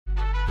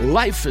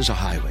Life is a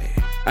highway,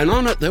 and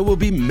on it there will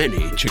be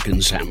many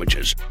chicken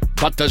sandwiches.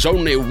 But there's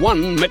only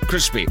one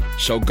McCrispy.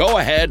 So go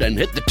ahead and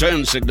hit the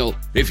turn signal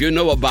if you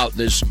know about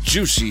this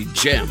juicy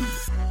gem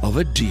of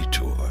a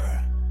detour.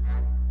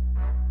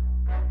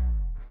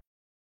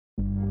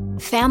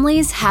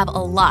 Families have a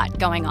lot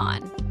going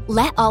on.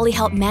 Let Ollie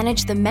help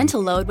manage the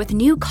mental load with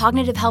new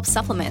cognitive help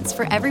supplements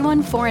for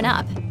everyone 4 and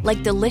up,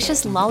 like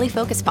delicious Lolly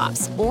Focus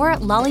Pops or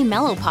Lolly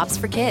Mellow Pops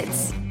for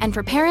kids. And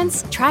for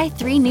parents, try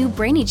 3 new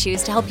Brainy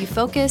Chews to help you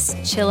focus,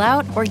 chill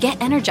out, or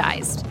get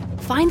energized.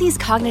 Find these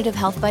cognitive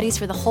health buddies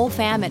for the whole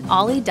fam at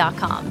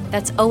ollie.com.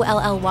 That's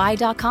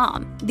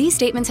OLLY.com. These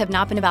statements have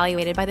not been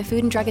evaluated by the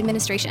Food and Drug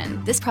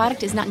Administration. This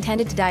product is not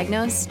intended to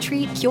diagnose,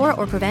 treat, cure,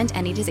 or prevent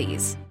any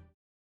disease.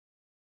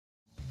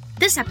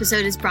 This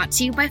episode is brought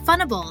to you by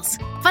Funables.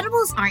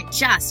 Funables aren't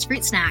just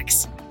fruit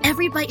snacks.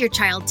 Every bite your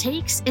child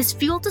takes is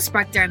fuel to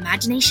spark their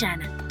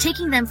imagination,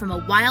 taking them from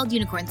a wild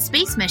unicorn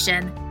space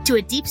mission to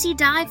a deep-sea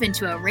dive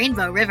into a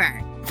rainbow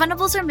river.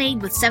 Funables are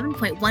made with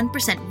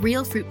 7.1%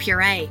 real fruit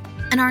puree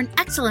and are an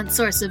excellent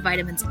source of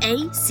vitamins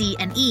A, C,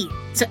 and E.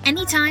 So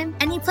anytime,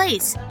 any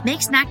place,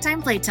 make snack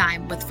time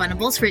playtime with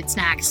Funables fruit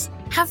snacks.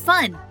 Have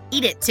fun.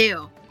 Eat it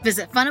too.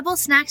 Visit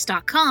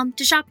funablesnacks.com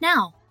to shop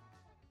now.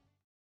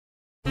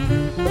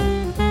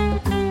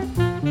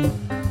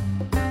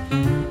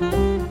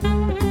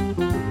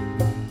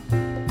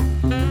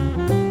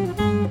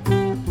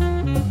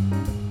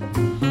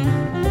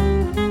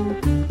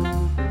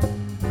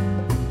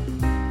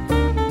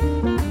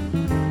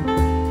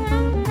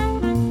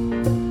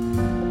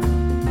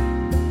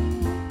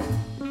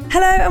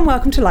 Hello and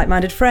welcome to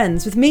Like-Minded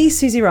Friends with me,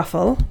 Susie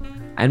Ruffle.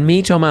 And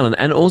me, Tom Allen,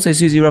 and also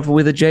Susie Ruffle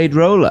with a jade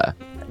roller.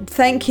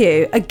 Thank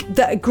you.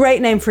 A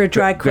great name for a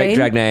drag queen.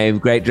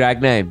 Great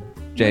drag name.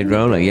 Jade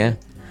roller, yeah.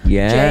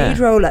 Yeah. Jade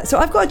roller. So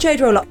I've got a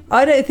jade roller.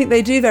 I don't think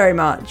they do very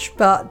much,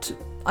 but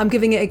I'm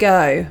giving it a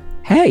go.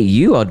 Hey,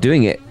 you are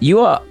doing it.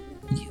 You are...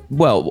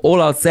 Well,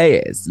 all I'll say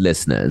is,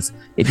 listeners,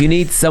 if you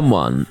need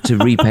someone to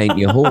repaint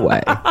your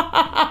hallway,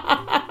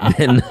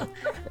 then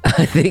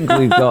I think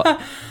we've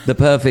got the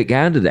perfect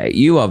candidate.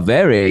 You're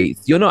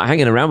not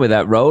hanging around with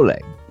that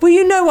rolling. Well,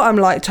 you know what I'm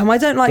like, Tom. I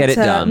don't like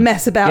to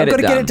mess about. I've got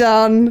to get it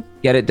done.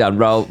 Get it done.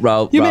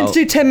 Roll. You're meant to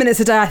do 10 minutes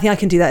a day. I think I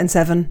can do that in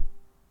 7.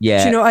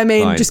 Yeah. Do you know what I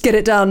mean? Fine. Just get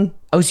it done.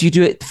 Oh, so you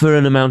do it for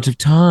an amount of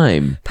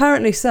time?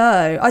 Apparently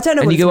so. I don't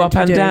know. And you go up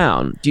and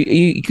down?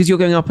 Because you're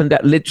going up and down.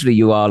 Literally,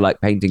 you are like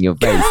painting your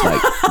face,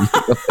 like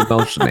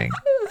emulsioning.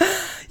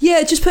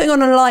 Yeah, just putting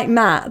on a light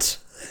mat.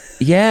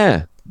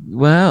 Yeah.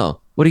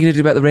 Well, what are you going to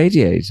do about the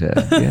radiator?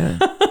 Yeah.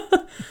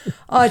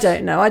 I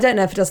don't know. I don't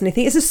know if it does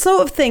anything. It's the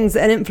sort of things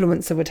that an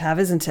influencer would have,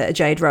 isn't it? A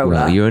jade roller.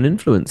 Well, you're an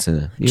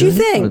influencer. Do you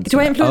think? Do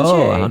I influence you?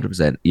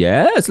 100%.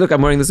 Yes. Look,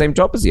 I'm wearing the same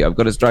top as you. I've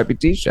got a stripy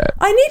t-shirt.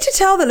 I need to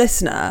tell the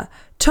listener,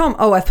 Tom.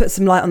 Oh, I've put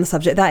some light on the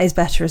subject. That is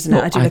better, isn't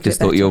it? Well, I just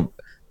thought your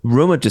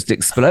room had just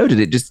exploded.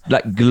 It just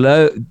like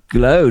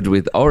glowed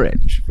with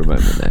orange for a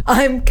moment there.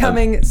 I'm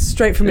coming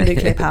straight from a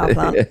nuclear power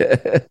plant.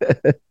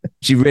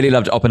 She really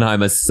loved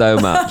Oppenheimer so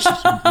much. She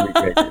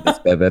recreated the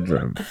spare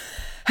bedroom.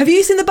 Have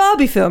you seen the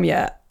Barbie film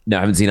yet? No,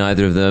 I haven't seen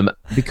either of them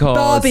because...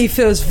 Barbie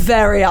feels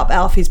very up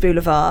Alfie's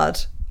Boulevard.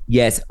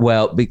 Yes,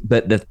 well,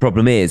 but the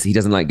problem is he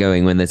doesn't like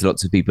going when there's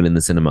lots of people in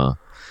the cinema.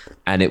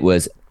 And it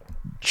was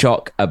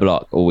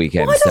chock-a-block all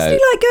weekend. Why doesn't he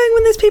like going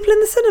when there's people in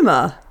the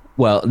cinema?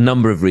 Well, a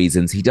number of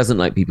reasons. He doesn't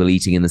like people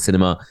eating in the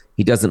cinema.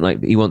 He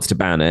wants to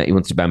ban it. He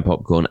wants to ban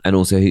popcorn. And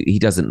also he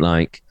doesn't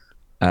like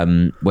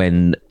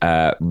when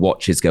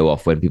watches go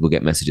off, when people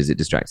get messages, it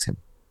distracts him.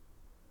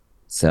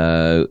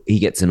 So he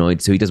gets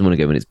annoyed. So he doesn't want to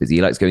go when it's busy.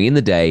 He likes going in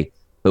the day,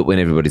 but when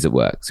everybody's at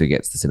work, so he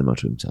gets the cinema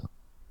to himself.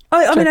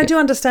 I mean, I do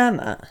understand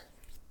that.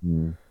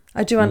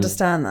 I do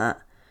understand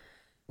that.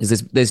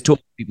 There's talk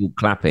of people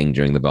clapping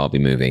during the Barbie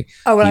movie.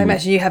 Oh, well, I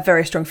imagine you have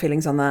very strong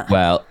feelings on that.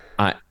 Well,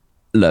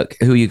 look,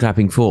 who are you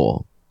clapping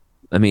for?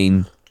 I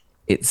mean,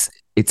 it's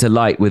a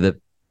light with a...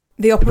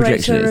 The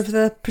operator of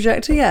the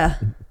projector, yeah.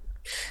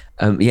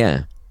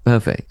 Yeah,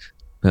 perfect.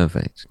 No,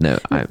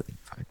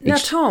 Now,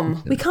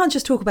 Tom, we can't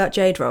just talk about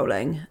jade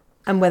rolling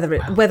and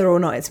whether or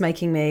not it's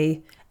making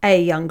me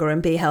A, younger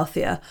and B,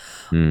 healthier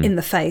in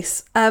the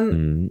face.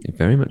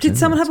 Very much. Did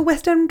someone have a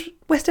West End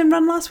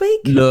run last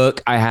week?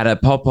 Look, I had a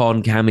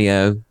pop-on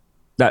cameo.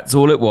 That's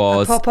all it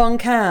was. A pop-on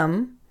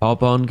cam?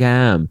 Pop-on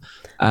cam.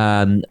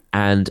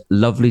 And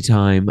lovely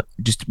time.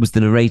 Just was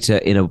the narrator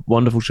in a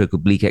wonderful show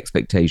called Bleak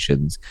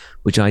Expectations,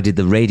 which I did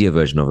the radio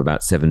version of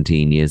about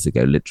 17 years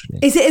ago, literally.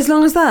 Is it as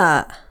long as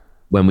that?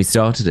 When we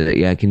started it,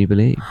 yeah, can you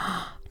believe?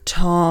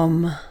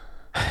 Tom.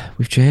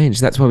 We've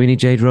changed. That's why we need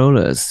jade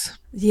rollers.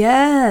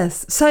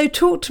 Yes. So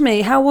talk to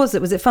me. How was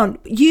it? Was it fun?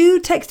 You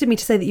texted me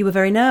to say that you were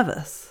very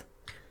nervous.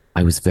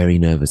 I was very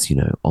nervous,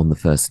 on the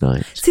first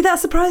night. See, that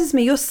surprises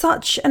me. You're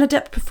such an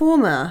adept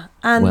performer.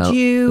 And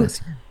you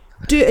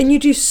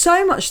do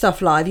so much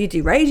stuff live. You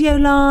do radio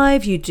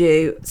live, you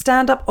do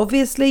stand-up,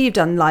 obviously. You've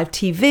done live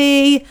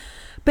TV.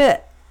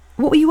 But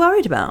what were you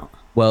worried about?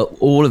 Well,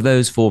 all of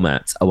those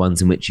formats are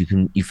ones in which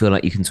you feel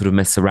like you can sort of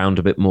mess around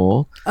a bit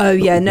more. Oh,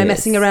 yeah. No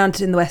messing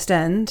around in the West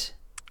End.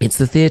 It's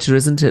the theatre,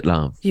 isn't it,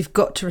 love? You've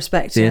got to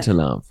respect theatre, it.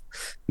 Love.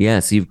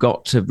 Yes, you've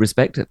got to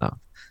respect it, love.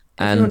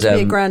 And you want to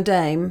be a grand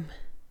dame.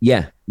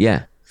 Yeah.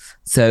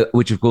 So,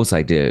 which of course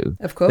I do.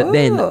 Of course. But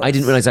then I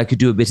didn't realise I could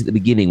do a bit at the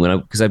beginning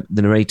because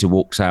the narrator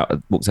walks out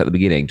at the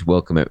beginning to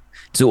welcome it,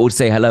 or to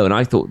say hello. And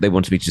I thought they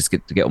wanted me to just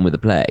get on with the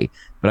play,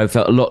 but I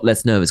felt a lot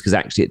less nervous because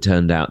actually it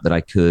turned out that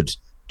I could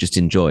just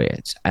enjoy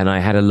it, and I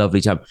had a lovely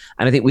time.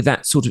 And I think with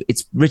that sort of,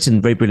 it's written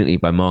very brilliantly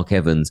by Mark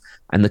Evans,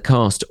 and the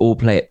cast all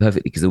play it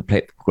perfectly because they all play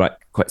it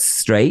quite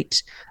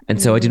straight.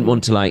 And so I didn't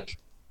want to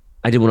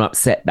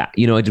upset that. I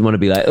didn't want to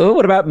be like, oh,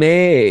 what about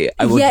me?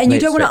 And you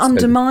don't want to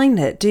undermine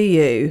it, do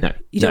you? No,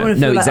 you don't want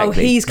to feel like,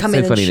 exactly. He's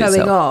coming and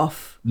showing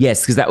off.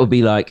 Yes, because that would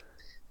be like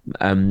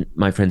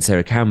my friend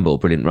Sarah Campbell,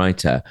 brilliant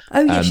writer.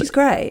 Oh, yeah, she's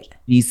great.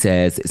 He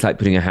says it's like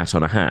putting a hat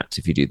on a hat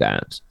if you do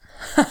that.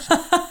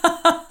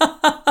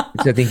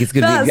 So I think it's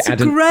good. That's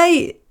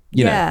great.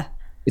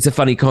 It's a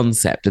funny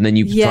concept, and then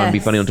you try and be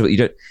funny on top. You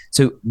don't.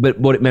 So, but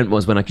what it meant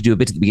was when I could do a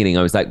bit at the beginning,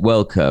 I was like,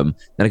 welcome.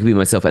 Then I could be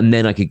myself, and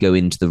then I could go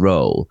into the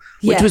role,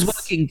 which was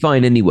working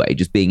fine anyway,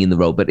 just being in the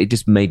role. But it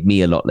just made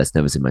me a lot less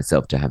nervous in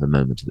myself to have a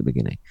moment at the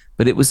beginning.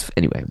 But it was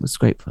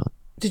great fun.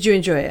 Did you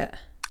enjoy it?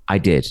 I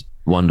did.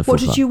 Wonderful. What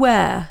did you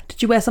wear?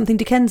 Did you wear something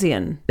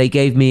Dickensian? They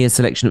gave me a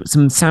selection of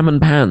some salmon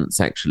pants,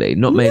 actually,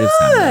 not made of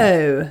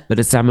salmon, but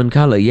a salmon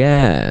colour.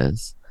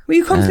 Yes. Were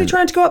you constantly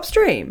trying to go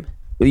upstream?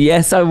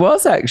 Yes, I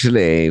was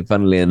actually,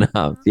 funnily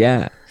enough.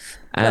 Yeah.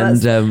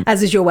 And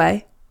as is your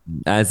way.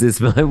 As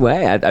is my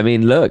way. I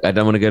mean, look, I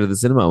don't want to go to the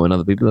cinema when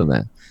other people are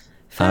there.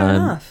 Fair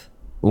enough.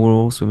 We're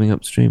all swimming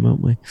upstream,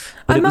 aren't we?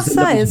 But I must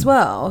say as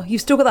well,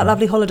 you've still got that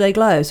lovely holiday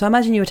glow. So I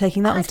imagine you were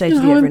taking that on stage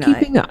with you every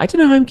night. I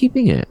don't know how I'm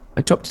keeping it.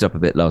 I chopped it up a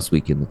bit last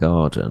week in the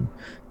garden.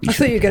 I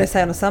thought you were going to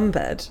say on a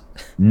sunbed.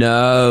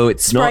 No,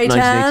 it's not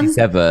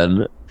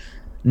 1987.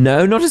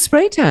 No, not a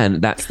spray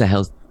tan. That's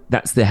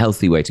the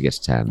healthy way to get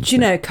a tan. Do you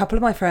know, a couple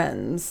of my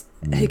friends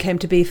who came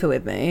to Bifa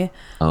with me,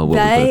 we've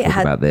got to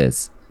talk about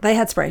this. They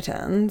had spray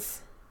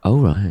tans. Oh,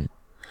 right.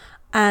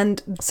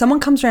 And someone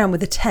comes around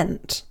with a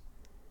tent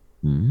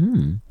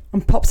and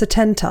pops a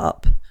tent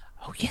up.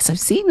 Oh, yes, I've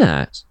seen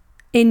that.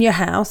 In your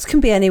house, can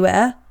be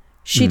anywhere.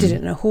 She did it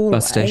in a hallway.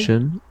 Bus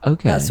station,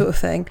 okay. That sort of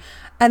thing.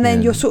 And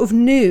then you're sort of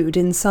nude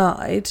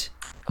inside.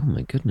 Oh,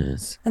 my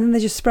goodness. And then they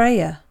just spray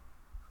you.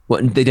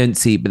 What, they don't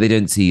see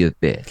your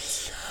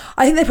bits?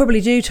 I think they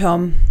probably do,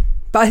 Tom.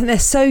 But I think they're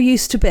so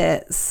used to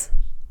bits.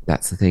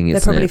 That's the thing, isn't it?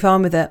 They're probably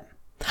fine with it.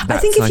 I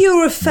think if you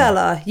were a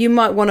fella, you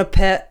might want to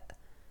put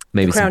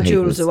the crown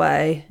jewels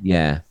away.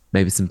 Yeah,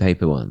 maybe some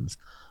paper ones.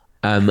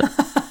 A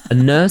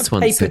nurse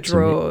once paper said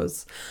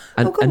drawers.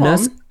 To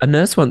me, a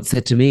nurse once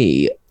said to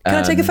me, can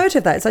I take a photo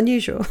of that? It's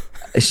unusual.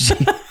 It's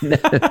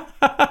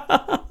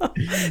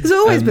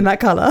always been that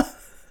colour.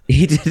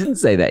 He didn't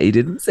say that. He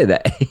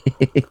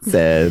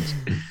said,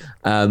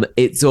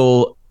 it's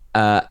all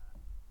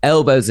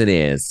elbows and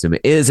ears to me.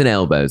 Ears and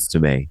elbows to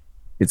me.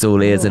 It's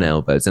all ears and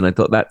elbows. And I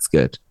thought that's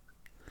good.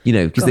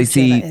 Because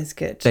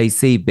they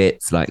see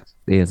bits like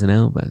ears and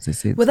elbows.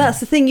 That's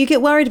the thing. You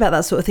get worried about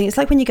that sort of thing. It's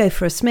like when you go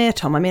for a smear,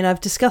 Tom. I mean,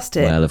 I've discussed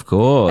it. Well, of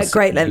course. At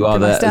great length. You are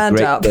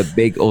the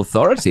big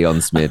authority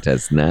on smear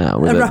tests now.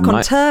 A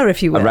raconteur,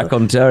 if you will. A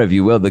raconteur, if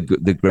you will. The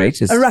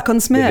greatest. A racon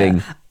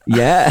smear.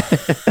 Yeah.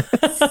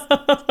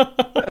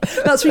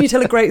 That's when you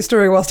tell a great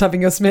story whilst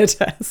having your smear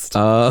test.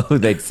 Oh,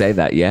 they'd say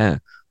that, yeah.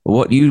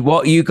 What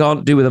you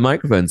can't do with a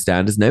microphone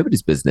stand is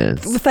nobody's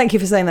business. Well, thank you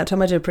for saying that,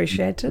 Tom. I do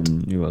appreciate it.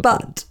 You're welcome.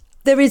 But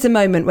there is a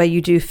moment where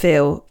you do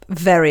feel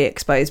very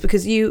exposed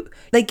because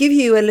they give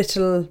you a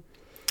little,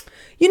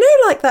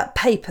 like that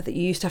paper that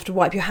you used to have to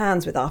wipe your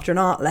hands with after an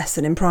art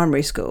lesson in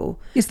primary school.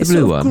 It's the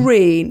blue one.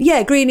 Green.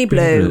 Yeah, greeny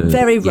blue.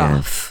 Very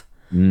rough.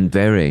 Yeah.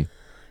 Very.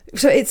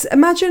 So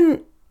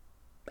imagine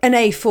an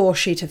A4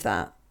 sheet of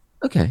that.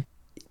 Okay.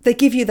 They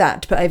give you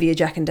that to put over your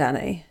Jack and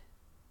Danny.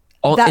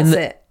 That's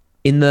it.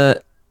 In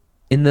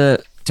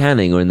the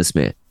tanning or in the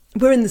smear?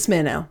 We're in the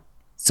smear now.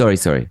 Sorry.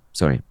 So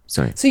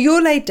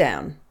you're laid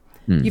down.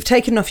 You've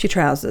taken off your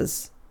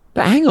trousers.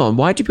 But hang on,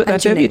 why'd you put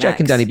that over your Jack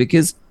and Danny?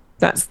 Because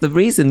that's the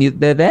reason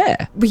they're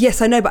there. Well,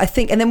 yes, I know, but I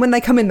think, and then when they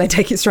come in, they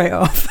take it straight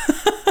off.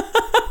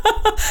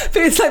 But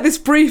it's like this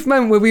brief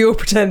moment where we all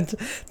pretend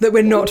that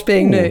we're not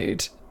being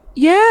nude.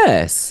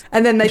 Yes.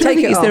 And then they take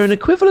it off. Is there an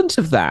equivalent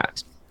of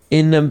that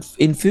in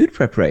food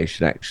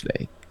preparation,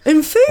 actually?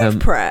 In food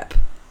prep?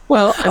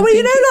 Well,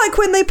 like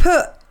when they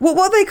put, what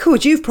are they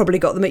called? You've probably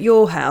got them at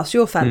your house,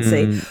 your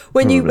fancy.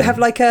 When you have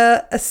like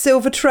a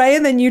silver tray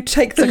and then you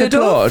take the lid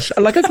off.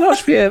 Like a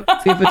cloche for your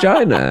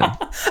vagina.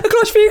 A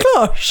cloche for your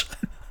cloche.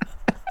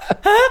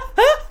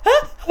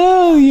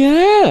 Oh,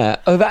 yeah.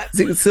 Oh, that's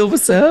a silver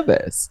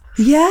service.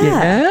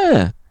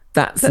 Yeah.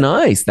 That's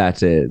nice,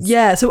 that is.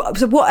 Yeah. So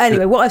what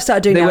I've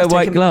started doing now They is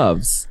wear white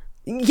gloves.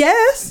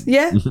 Yes,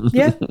 yeah.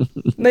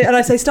 And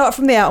I say start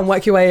from the out and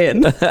work your way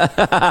in.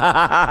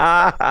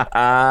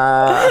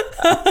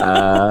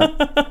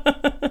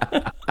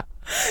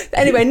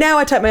 Anyway, now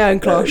I take my own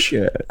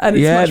cloche. And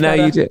it's much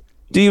better. You do.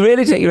 Do you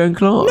really take your own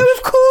cloche? No,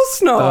 of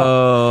course not.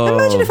 Oh.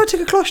 Imagine if I took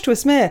a cloche to a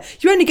smear.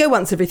 You only go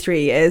once every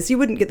 3 years. You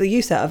wouldn't get the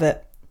use out of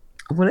it.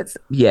 Well,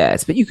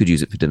 yes, but you could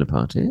use it for dinner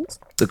parties.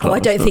 I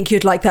don't think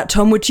you'd like that,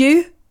 Tom, would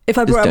you? If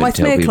I brought out my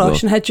smear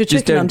cloche and had your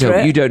chicken under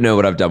it. You don't know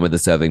what I've done with the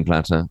serving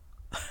platter.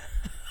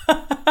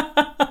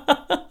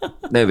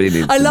 Nobody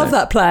needs to know. I love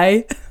that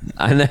play.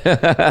 I know.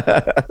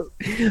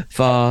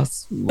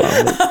 Farce.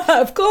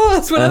 Of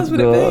course. What else would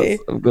it be?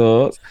 Of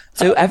course.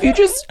 So have you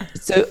just...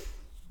 So,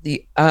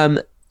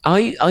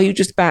 are you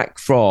just back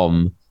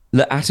from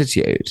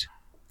Latitude?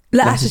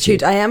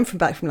 Latitude. I am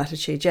back from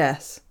Latitude,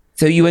 yes.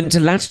 So you went to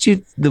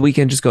Latitude the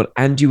weekend just gone,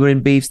 and you were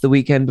in Beefs the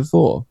weekend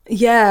before.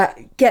 Yeah,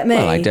 get me.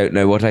 Well, I don't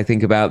know what I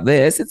think about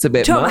this. It's a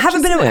bit Tom, much.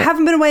 haven't been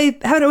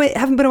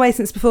away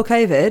since before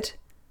COVID.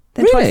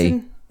 Then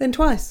really?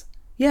 Twice.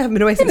 Yeah, haven't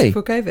been away since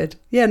before COVID.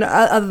 Yeah, no,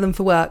 other than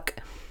for work.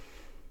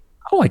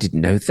 Oh, I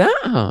didn't know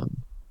that.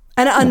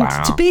 And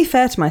wow. To be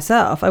fair to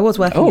myself, I was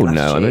working. Oh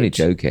no, I'm only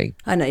joking.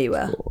 I know you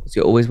were.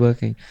 You're always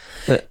working.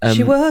 But,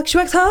 she works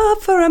hard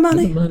for her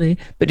money.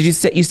 But did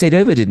you stayed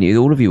over, didn't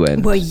you? All of you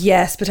went. Well,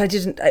 yes, but I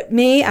didn't.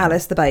 Me,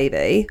 Alice, the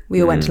baby,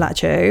 we all went to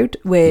Latitude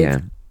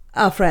with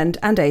our friend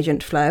and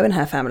agent Flo and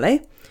her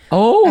family.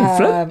 Oh,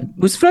 Flo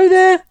was Flo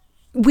there?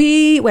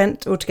 We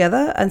went all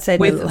together and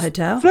stayed in a little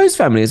hotel. Flo's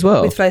family as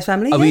well. With Flo's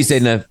family. Oh, yes. you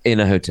stayed in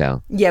a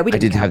hotel. Yeah, we did.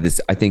 I did have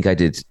this. I think I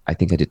did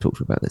talk to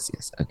her about this.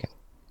 Yes. Okay.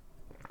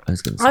 I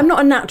was going to say. I'm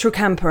not a natural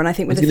camper, and I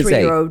think with a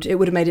 3-year-old, it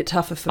would have made it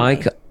tougher for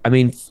me. I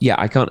mean, yeah,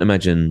 I can't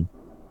imagine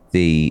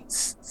the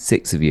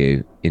 6 of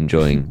you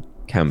enjoying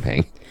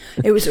camping.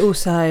 It was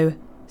also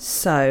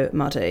so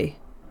muddy.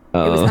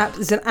 Oh. It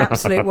was an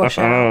absolute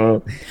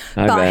washout.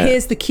 But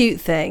here's the cute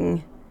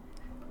thing: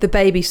 the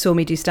baby saw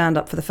me do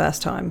stand-up for the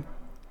first time.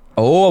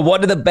 Oh,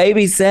 what did the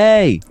baby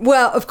say?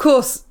 Well, of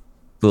course,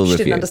 she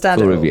didn't understand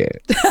it. Full review.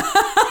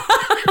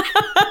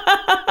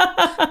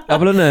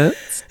 Couple of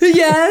notes.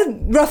 Yeah,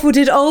 ruffled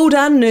it old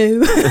and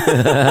new.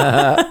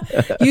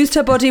 Used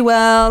her body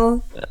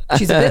well.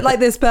 She's a bit like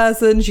this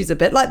person. She's a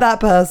bit like that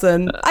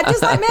person.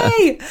 Just like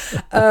me.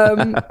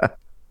 But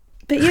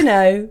you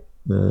know,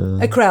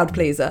 a crowd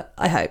pleaser,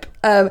 I hope.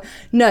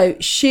 No,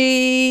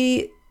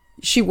 she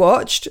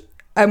watched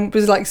and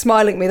was like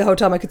smiling at me the whole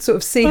time. I could sort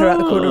of see her out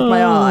the corner of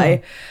my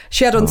eye.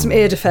 She had on some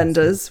ear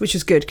defenders, which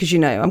is good because, you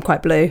know, I'm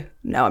quite blue.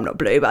 No, I'm not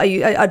blue, but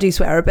I do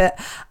swear a bit.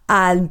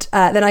 And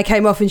then I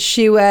came off and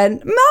she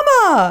went,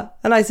 Mama!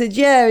 And I said,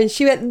 yeah. And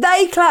she went,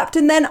 they clapped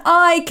and then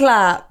I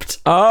clapped.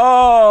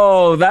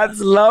 Oh, that's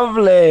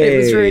lovely. It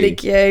was really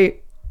cute.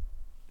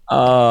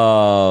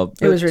 Oh,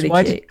 it was really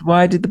cute.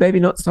 Why did the baby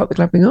not start the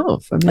clapping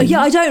off? I mean,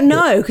 I don't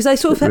know, because I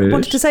sort of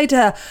wanted to say to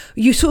her,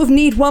 you sort of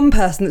need one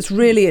person that's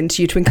really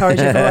into you to encourage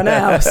everyone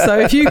else. So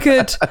if you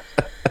could...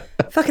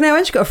 Fucking hell,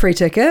 and she got a free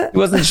ticket. She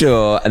wasn't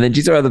sure, and then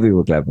she saw other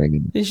people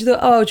clapping. And she thought,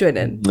 oh, I'll join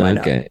in. Why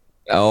okay. not?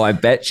 Oh, I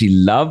bet she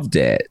loved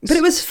it. But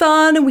it was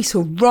fun, and we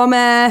saw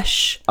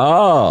Ramesh.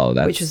 Oh,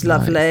 that's which was nice.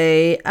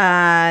 Lovely.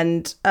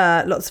 And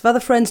lots of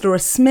other friends. Laura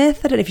Smith.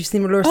 I don't know if you've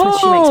seen Laura Smith.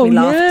 She makes me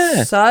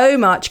laugh so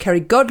much.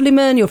 Kerry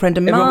Godliman, your friend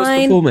of mine.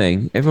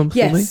 Everyone performing?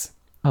 Yes.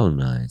 Oh,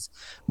 nice.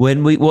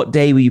 What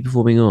day were you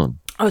performing on?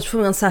 I was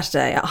performing on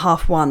Saturday at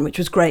 1:30, which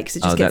was great because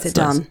it just gets it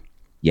done. Nice.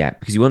 Yeah,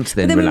 because you want to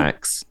then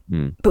relax.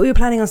 But we were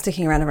planning on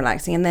sticking around and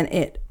relaxing, and then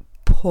it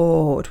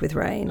poured with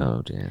rain.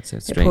 Oh dear, so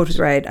strange. It poured with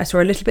rain. I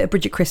saw a little bit of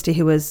Bridget Christie,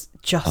 who was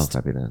just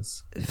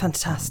fabulous,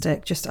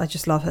 fantastic. I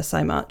just love her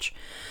so much.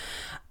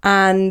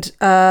 And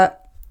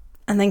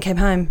then came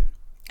home,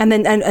 and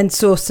then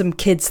saw some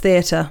kids'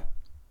 theatre.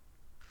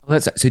 Oh,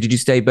 so did you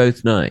stay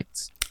both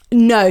nights?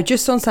 No,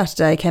 just on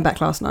Saturday. Came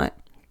back last night.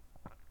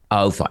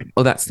 Oh, fine.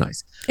 Oh, that's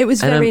nice. It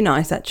was very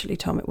nice, actually,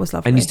 Tom. It was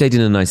lovely. And you stayed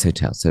in a nice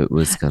hotel, so it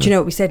was kind of... Do you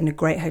know what? We stayed in a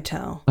great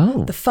hotel.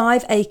 Oh. The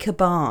 5 Acre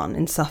Barn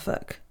in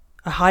Suffolk.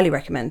 I highly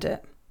recommend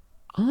it.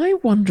 I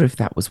wonder if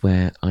that was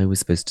where I was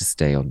supposed to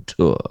stay on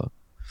tour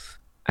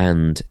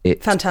and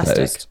it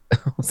closed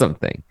or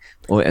something.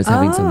 Or it was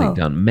having something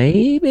done.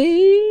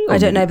 Maybe? I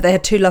don't know, but they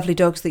had 2 lovely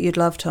dogs that you'd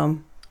love,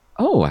 Tom.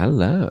 Oh,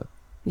 hello.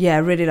 Yeah,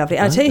 really lovely.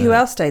 And I'll tell you who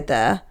else stayed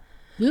there.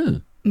 Yeah.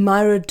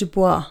 Myra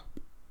Dubois.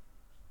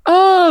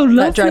 Oh, lovely.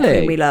 That drag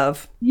queen we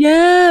love.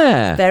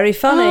 Yeah. Very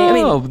funny. I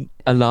mean,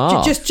 a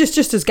laugh.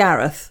 Just as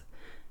Gareth.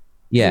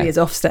 Yeah. He is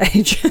off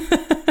stage.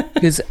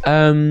 Because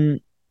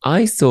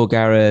I saw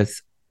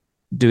Gareth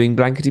doing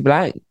Blankety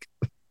Blank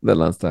the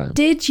last time.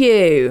 Did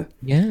you?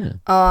 Yeah.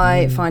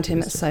 I find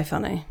him so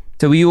funny.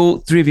 So were you all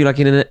 3 of you like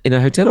in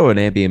a hotel or an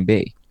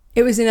Airbnb?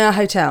 It was in a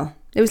hotel.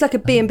 It was like a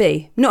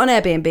B&B. Not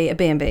an Airbnb, a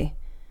B&B.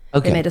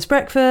 Okay. They made us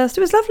breakfast.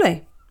 It was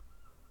lovely.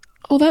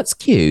 Oh, that's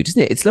cute,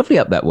 isn't it? It's lovely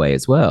up that way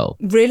as well.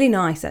 Really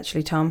nice,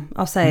 actually, Tom.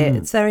 I'll say it.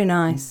 It's very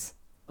nice.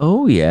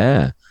 Oh,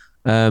 yeah.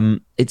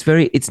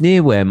 It's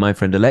near where my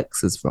friend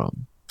Alexa's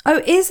from.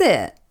 Oh, is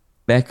it?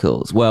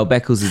 Beccles. Well,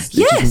 Beccles is...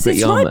 Yes,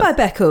 it's right by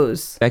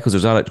Beccles. Beccles, or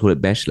as I like to call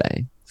it,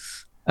 Bechley.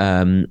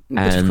 But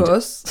of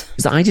course.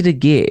 Because I did a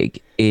gig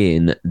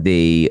in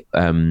the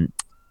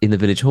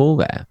village hall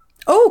there.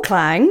 Oh,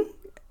 clang.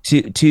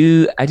 I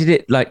did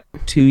it like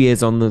 2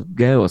 years on the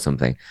go or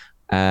something.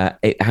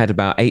 It had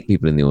about 8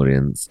 people in the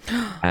audience,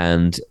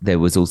 and there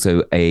was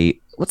also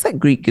what's that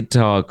Greek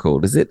guitar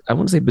called? Is it? I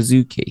want to say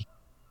bouzouki.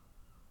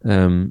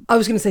 I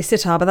was going to say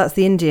sitar, but that's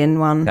the Indian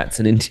one. That's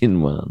an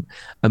Indian one.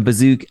 And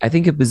bouzouki, I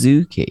think a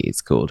bouzouki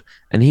it's called.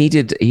 And he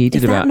did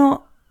Is about... that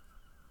not...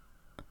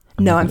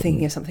 No, I'm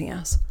thinking of something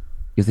else.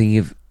 You're thinking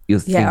of...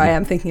 I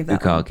am thinking of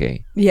that bukkake.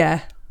 One.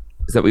 Yeah.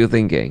 Is that what you're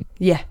thinking?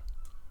 Yeah.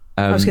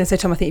 I was going to say,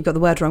 Tom, I think you've got the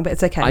word wrong, but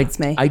it's okay. It's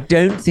me. I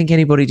don't think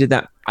anybody did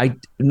that.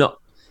 Not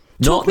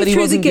that he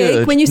wasn't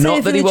good. When you say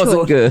not that he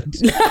wasn't good.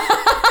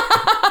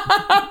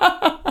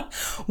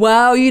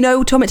 Well, you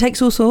know, Tom, it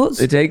takes all sorts.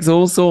 It takes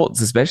all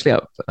sorts, especially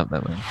up that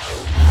way.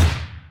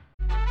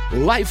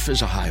 Life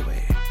is a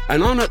highway,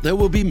 and on it there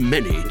will be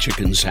many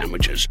chicken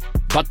sandwiches.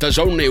 But there's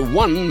only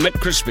one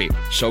McCrispy.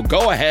 So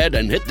go ahead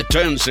and hit the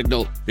turn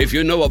signal if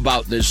you know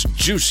about this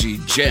juicy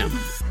gem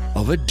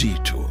of a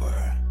detour.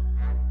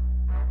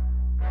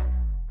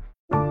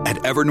 At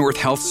Evernorth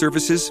Health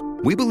Services,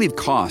 we believe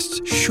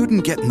costs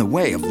shouldn't get in the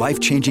way of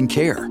life-changing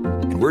care,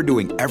 and we're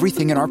doing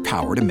everything in our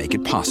power to make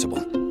it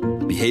possible.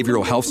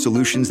 Behavioral health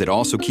solutions that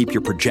also keep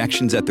your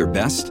projections at their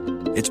best?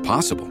 It's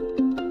possible.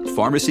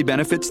 Pharmacy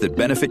benefits that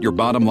benefit your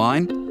bottom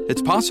line?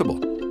 It's possible.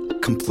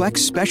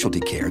 Complex specialty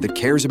care that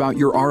cares about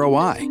your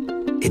ROI?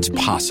 It's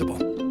possible.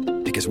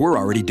 Because we're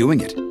already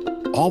doing it.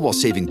 All while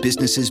saving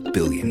businesses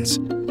billions.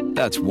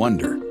 That's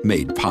Wonder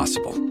made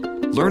possible.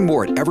 Learn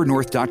more at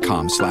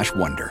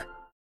evernorth.com/wonder.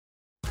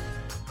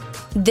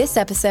 This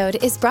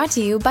episode is brought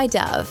to you by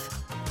Dove.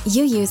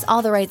 You use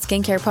all the right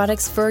skincare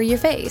products for your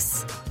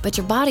face, but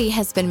your body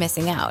has been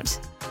missing out.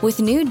 With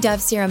new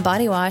Dove Serum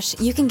Body Wash,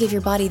 you can give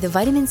your body the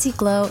vitamin C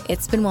glow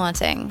it's been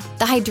wanting,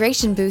 the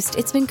hydration boost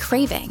it's been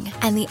craving,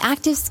 and the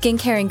active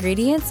skincare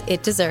ingredients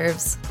it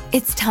deserves.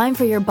 It's time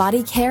for your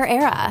body care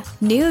era.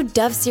 New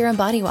Dove Serum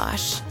Body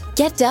Wash.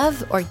 Get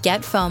Dove or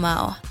get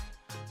FOMO.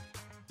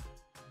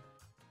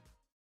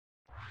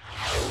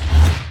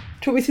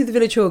 Talk me through the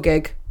Village Hall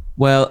gig.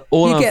 Well,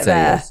 all I'll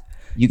say is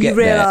you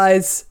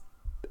realise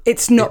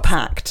it's not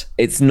packed.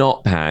 It's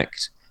not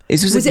packed.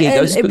 This was a gig. I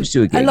was supposed to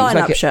do a gig. A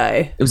line-up show.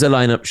 It was a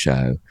line-up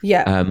show.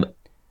 Yeah. Do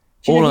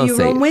you know who you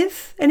were on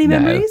with? Any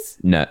memories?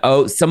 No.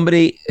 Oh,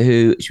 somebody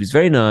who, she was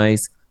very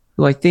nice,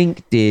 who I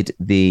think did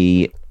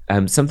the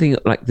something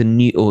like the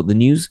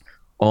news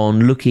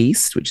on Look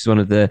East, which is one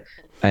of the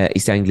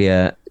East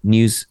Anglia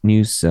news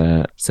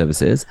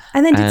services.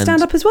 And then did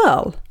stand-up as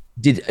well?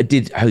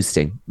 Did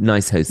hosting.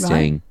 Nice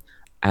hosting. Right.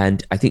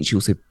 And I think she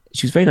was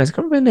very nice. I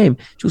can't remember her name.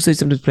 She also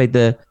sometimes played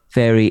the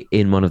fairy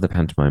in one of the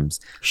pantomimes.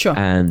 Sure.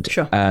 And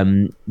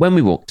when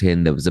we walked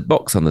in, there was a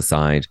box on the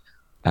side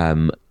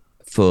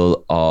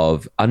full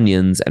of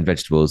onions and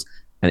vegetables,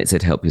 and it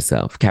said "Help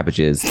yourself."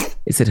 Cabbages.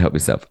 It said "Help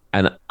yourself."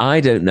 And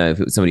I don't know if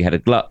it was somebody had a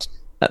glut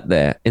up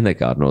there in their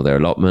garden or their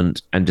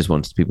allotment and just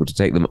wanted people to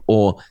take them,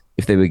 or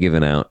if they were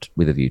given out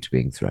with a view to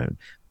being thrown.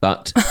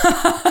 But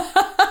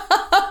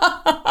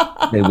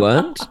they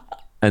weren't,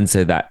 and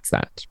so that's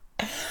that.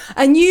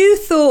 And you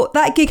thought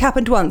that gig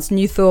happened once, and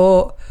you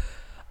thought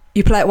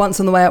you play it once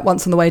on the way up,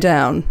 once on the way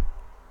down.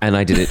 And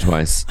I did it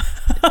twice.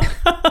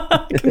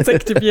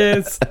 Consecutive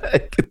years.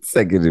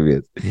 Consecutive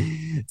years.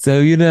 So,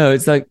 you know,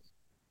 I'm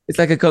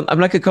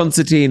like a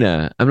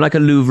concertina. I'm like a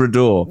Louvre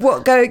d'Or.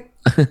 What, going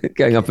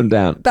up and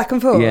down. Back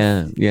and forth?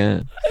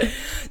 Yeah.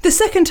 The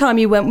second time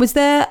you went, was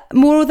there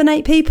more than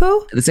 8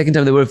 people? The second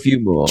time there were a few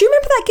more. Do you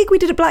remember that gig we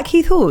did at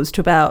Blackheath Halls to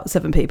about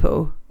 7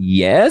 people?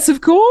 Yes, of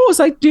course.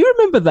 I do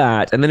remember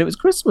that. And then it was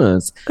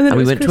Christmas. And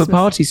we went to a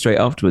party straight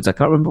afterwards. I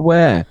can't remember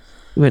where.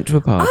 We went to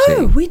a party.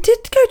 Oh, we did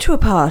go to a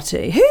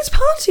party. Whose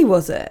party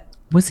was it?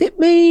 Was it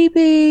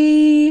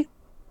maybe...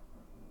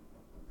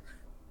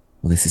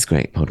 Well, this is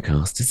great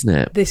podcast, isn't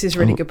it? This is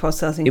really good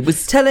podcasting. It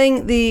was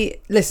telling the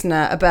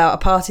listener about a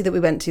party that we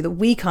went to that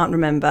we can't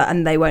remember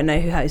and they won't know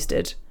who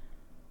hosted.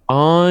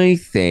 I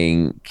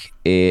think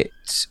it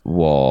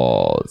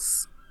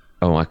was...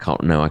 Oh, I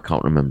can't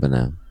remember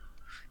now.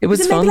 It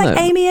was fun, maybe like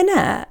though. Amy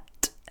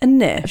Annette and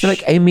Nish? I feel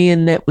like Amy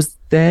Annette was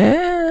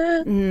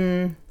there.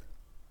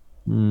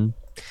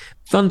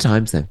 Fun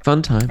times, though.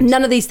 Fun times.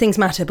 None of these things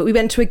matter, but we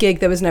went to a gig,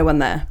 there was no one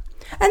there.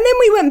 And then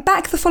we went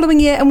back the following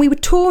year and we were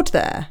toured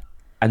there.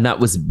 And that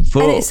was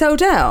full. And it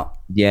sold out.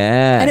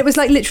 Yeah. And it was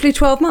like literally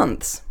 12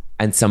 months.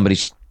 And somebody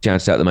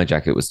shouted out that my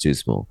jacket was too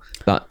small.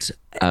 But...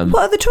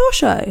 what, at the tour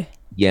show?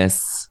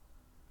 Yes.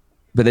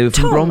 But they were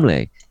from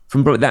Bromley.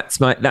 That's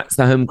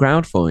the home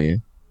crowd for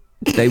you.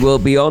 They will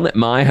be on it.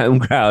 My home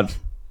crowd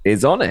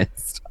is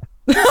honest.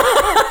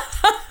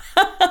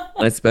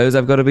 I suppose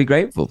I've got to be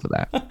grateful for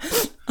that.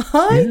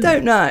 I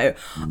don't know.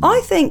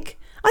 I think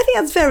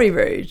that's very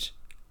rude.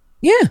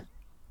 Yeah.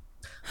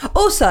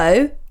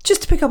 Also,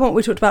 just to pick up on what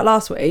we talked about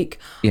last week,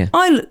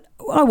 I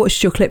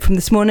watched your clip from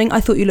this morning. I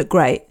thought you looked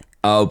great.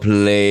 Oh,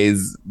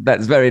 please.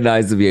 That's very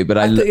nice of you. But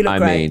I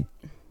mean,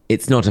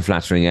 it's not a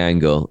flattering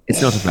angle.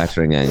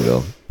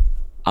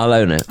 I'll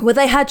own it. Well,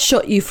 they had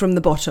shot you from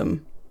the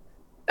bottom.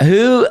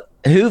 Who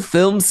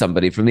filmed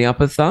somebody from the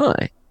upper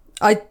thigh?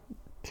 I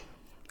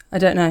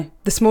don't know.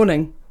 This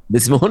morning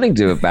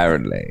too,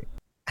 apparently.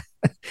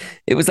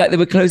 It was like they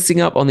were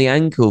closing up on the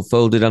ankle,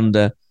 folded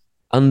under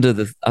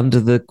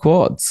the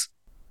quads.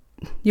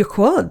 Your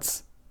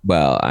quads?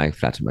 Well, I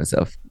flatter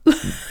myself.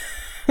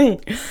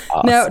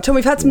 Now, Tom,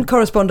 we've had some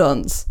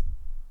correspondence.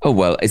 Oh,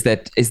 well, is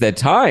there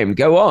time?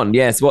 Go on.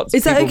 Yes.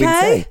 Is that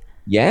okay?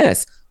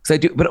 Yes. So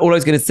but all I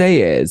was going to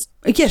say is,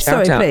 yes,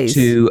 shout out please.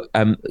 To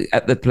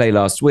at the play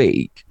last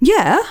week.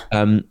 Yeah.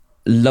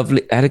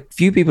 Lovely. I had a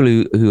few people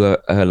who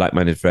are her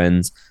like-minded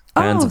friends,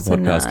 fans of the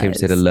podcast, came to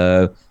say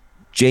hello.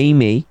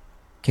 Jamie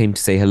came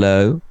to say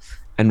hello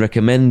and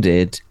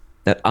recommended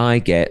that I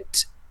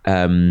get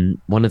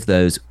one of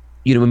those.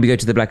 You know, when we go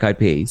to the Black Eyed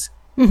Peas,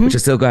 which I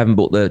still haven't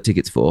bought the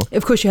tickets for.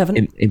 Of course, you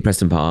haven't in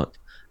Preston Park.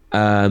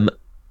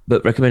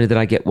 But recommended that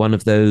I get one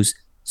of those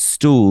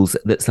stools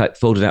that's like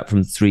folded out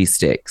from 3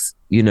 sticks.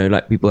 You know,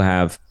 like people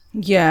have.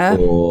 Yeah.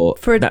 For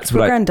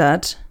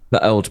Grandad.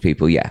 For old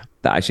people, yeah.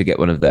 That I should get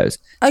one of those.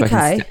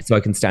 Okay. So I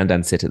can stand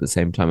and sit at the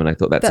same time. And I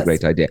thought that's a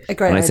great idea.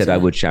 And I said I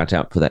would shout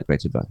out for that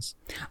great advice.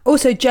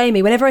 Also,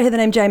 Jamie. Whenever I hear the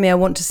name Jamie, I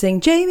want to sing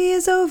Jamie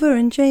is over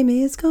and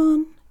Jamie is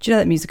gone. Do you know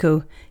that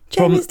musical?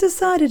 Jamie's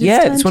decided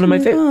it's time it's one of my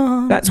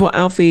favorite. That's what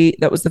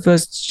that was the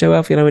first show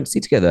Alfie and I went to see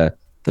together.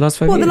 The last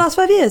 5 years. The last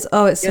 5 years?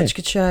 Oh, it's such a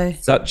good show.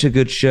 Such a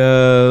good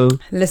show.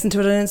 Listen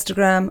to it on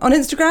Instagram. On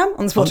Instagram?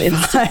 On Spotify?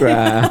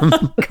 On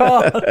Instagram.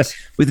 God.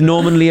 With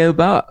Norman Leo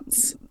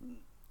Butts.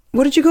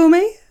 What did you call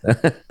me?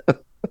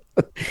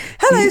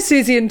 Hello,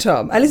 Susie and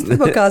Tom. I listen to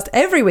the podcast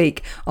every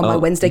week on my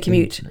Wednesday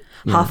commute.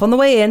 Yeah. Half on the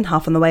way in,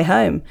 half on the way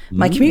home.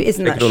 My commute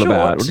isn't that short.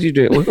 What did you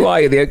do? Who are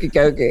you, the okie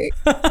dokie?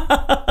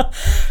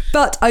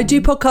 But I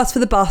do podcasts for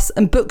the bus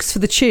and books for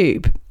the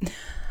tube.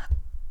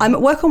 I'm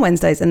at work on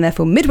Wednesdays and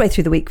therefore midway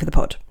through the week for the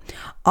pod.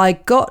 I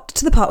got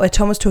to the part where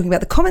Tom was talking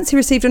about the comments he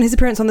received on his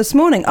appearance on This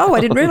Morning. Oh,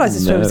 I didn't realise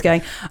this was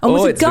going. And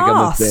was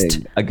aghast.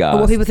 Or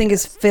what people think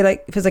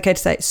feels okay to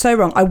say. So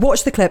wrong. I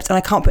watched the clips and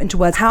I can't put into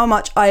words how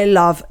much I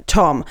love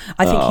Tom.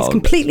 I think he's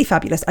completely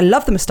fabulous. I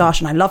love the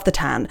moustache and I love the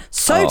tan.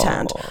 So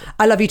tanned.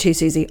 I love you too,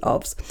 Susie.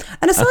 Obvs.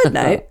 And a side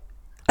note,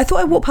 I thought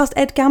I walked past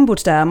Ed Gamble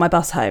today on my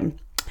bus home.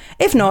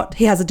 If not,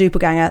 he has a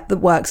doppelganger that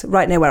works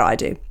right near where I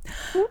do.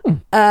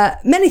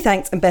 Many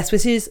thanks and best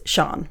wishes,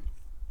 Sean.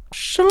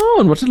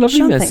 Sean, what a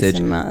lovely message. Thanks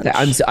so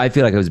much. I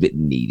feel like I was a bit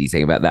needy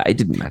saying about that. It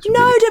didn't matter. No,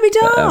 really. don't be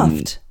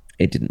daft.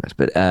 It didn't matter,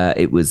 but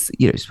it was,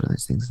 it's one of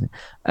those things.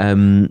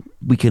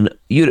 We can,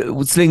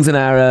 slings and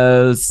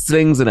arrows,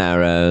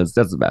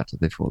 doesn't matter.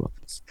 They fall off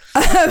us.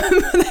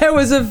 There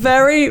was a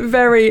very,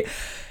 very,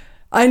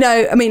 I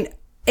know, I mean,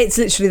 it's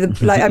literally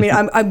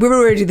we're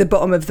already the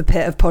bottom of the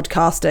pit of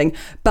podcasting,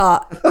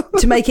 but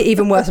to make it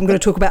even worse, I'm going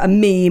to talk about a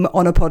meme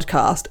on a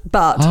podcast.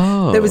 But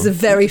there was a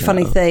very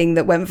funny thing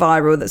that went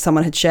viral that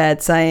someone had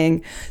shared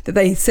saying that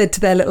they said to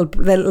their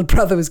little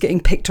brother was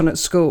getting picked on at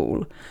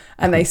school.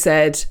 And they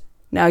said,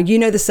 now, you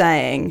know the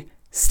saying,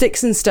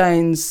 sticks and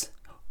stones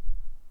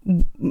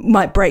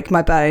might break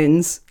my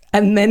bones.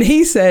 And then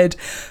he said,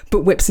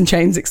 but whips and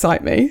chains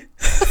excite me,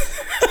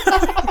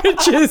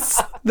 which is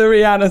the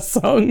Rihanna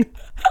song.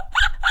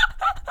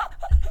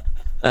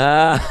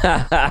 No,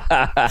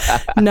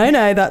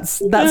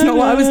 that's not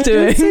what I was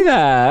doing. Don't say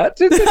that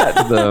to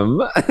them.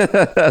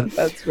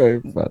 That's very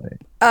funny.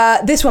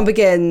 This one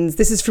begins.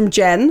 This is from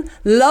Jen.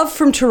 Love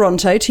from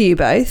Toronto to you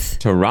both.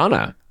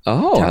 Toronto.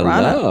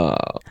 Hello.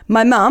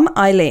 My mum,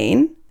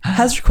 Eileen,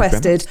 has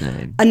requested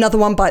Another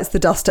One Bites the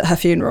Dust at her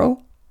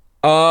funeral.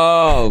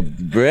 Oh,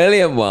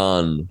 brilliant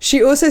one.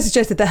 She also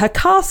suggested that her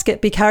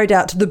casket be carried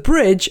out to the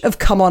bridge of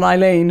Come On,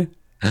 Eileen.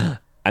 I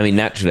mean,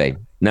 naturally.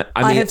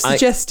 I have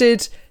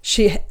suggested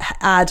she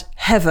add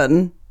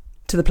Heaven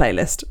to the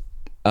playlist.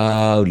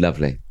 Oh,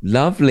 lovely.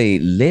 Lovely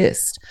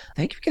list.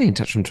 Thank you for getting in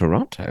touch from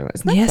Toronto.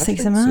 Isn't that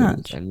thanks so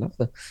much. I love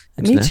the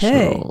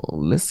international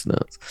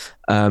listeners.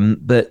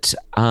 But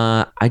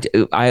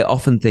I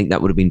often think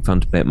that would have been fun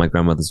to play at my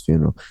grandmother's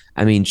funeral.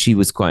 I mean, she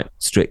was quite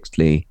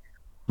strictly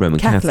Roman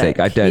Catholic.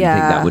 I don't think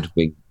that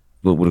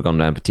would have gone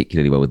down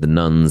particularly well with the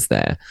nuns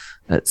there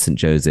at St.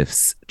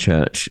 Joseph's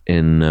Church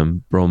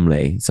in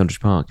Bromley, Sundridge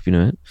Park, if you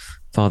know it.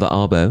 Father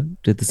Arbo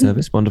did the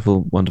service.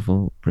 Wonderful,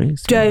 wonderful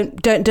priest.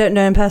 Don't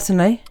know him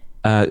personally.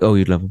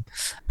 You'd love him.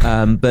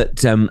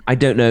 But I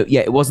don't know.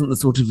 Yeah, it wasn't the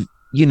sort of,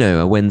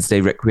 a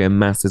Wednesday Requiem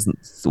Mass isn't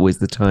always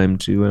the time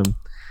to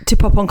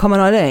pop on Come On,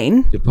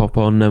 Eileen. To pop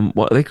on,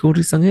 what are they called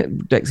who sung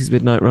it? Dexy's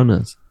Midnight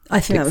Runners. I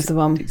think that was the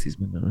one. Dexy's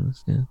Midnight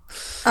Runners, yeah.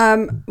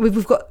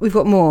 We've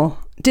got more.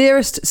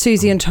 Dearest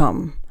Susie and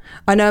Tom,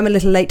 I know I'm a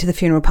little late to the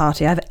funeral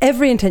party. I have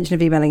every intention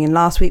of emailing in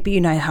last week, but you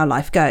know how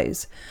life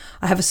goes.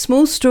 I have a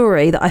small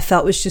story that I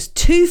felt was just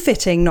too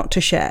fitting not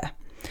to share.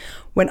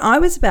 When I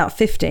was about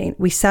 15,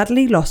 we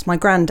sadly lost my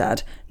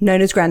granddad,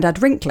 known as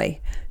Grandad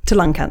Wrinkly, to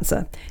lung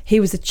cancer. He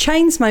was a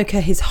chain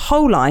smoker his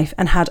whole life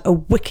and had a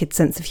wicked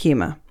sense of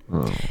humour.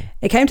 Oh.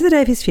 It came to the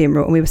day of his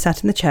funeral and we were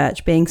sat in the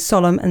church being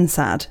solemn and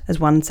sad, as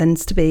one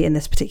tends to be in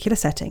this particular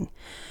setting.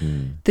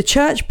 The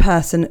church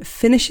person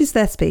finishes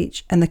their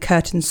speech and the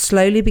curtain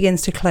slowly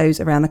begins to close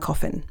around the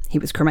coffin. He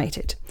was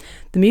cremated.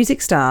 The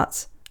music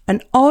starts,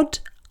 an odd,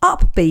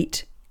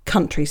 upbeat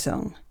country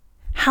song.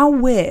 How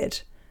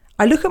weird.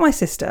 I look at my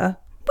sister.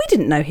 We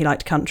didn't know he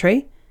liked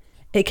country.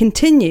 It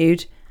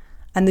continued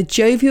and the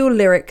jovial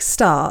lyrics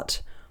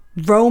start,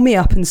 roll me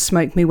up and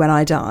smoke me when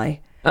I die.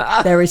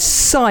 There is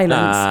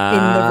silence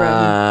in the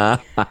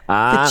room.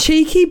 The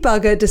cheeky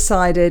bugger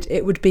decided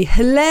it would be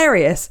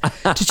hilarious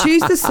to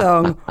choose the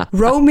song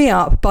Roll Me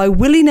Up by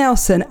Willie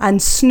Nelson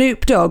and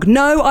Snoop Dogg.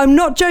 No, I'm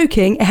not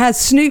joking. It has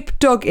Snoop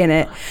Dogg in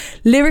it.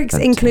 Lyrics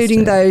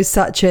including those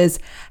such as,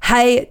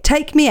 hey,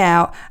 take me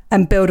out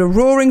and build a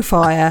roaring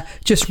fire.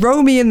 Just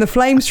roll me in the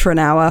flames for an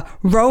hour.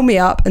 Roll me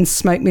up and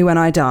smoke me when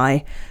I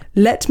die.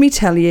 Let me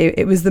tell you,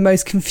 it was the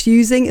most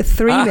confusing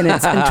 3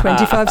 minutes and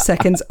 25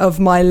 seconds of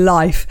my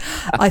life.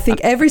 I think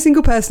every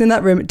single person in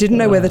that room didn't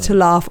know whether to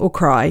laugh or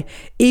cry.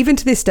 Even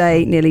to this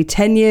day, nearly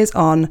 10 years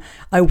on,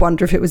 I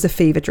wonder if it was a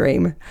fever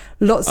dream.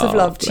 Lots of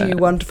love to you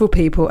wonderful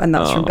people, and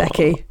that's from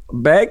Becky.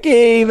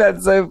 Becky,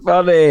 that's so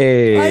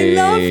funny. I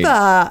love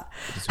that.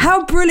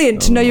 How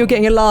brilliant to know you're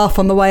getting a laugh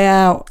on the way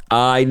out.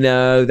 I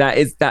know. That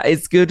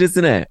is good,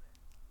 isn't it?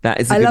 That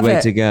is a good way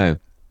to go.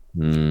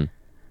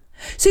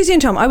 Susie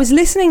and Tom, I was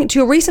listening to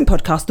your recent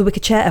podcast, the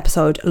Wicked Chair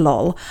episode,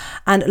 LOL,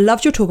 and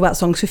loved your talk about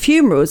songs for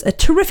funerals, a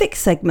terrific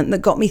segment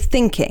that got me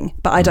thinking,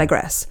 but I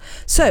digress.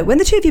 So when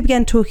the two of you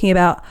began talking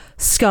about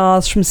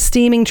scars from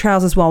steaming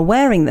trousers while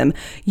wearing them,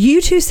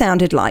 you two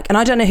sounded like, and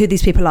I don't know who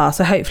these people are,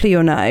 so hopefully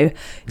you'll know,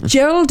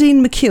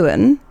 Geraldine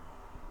McEwen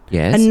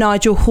and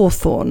Nigel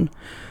Hawthorne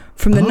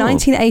from the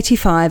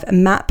 1985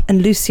 Map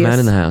and Lucia... Man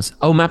in the House.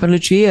 Oh, Map and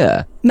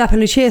Lucia. Map and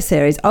Lucia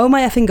series. Oh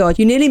my effing God,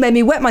 you nearly made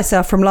me wet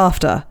myself from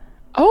laughter.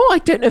 Oh, I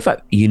don't know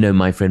if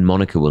my friend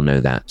Monica will know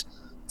that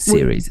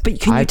series.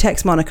 But can you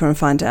text Monica and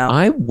find out?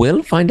 I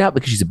will find out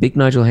because she's a big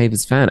Nigel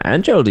Havers fan,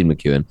 and Geraldine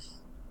McEwen,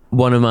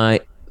 one of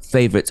my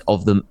favourites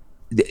of them.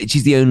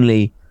 She's the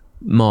only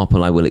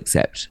Marple I will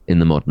accept in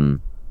the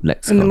modern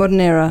lexicon. In the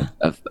modern era.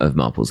 Of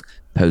Marples,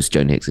 post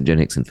Joan Hickson. Joan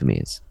Hickson for me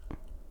is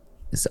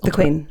the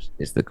Queen.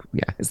 It's the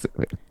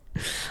Queen.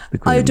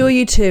 I adore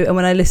you too, and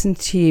when I listen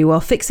to you while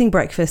fixing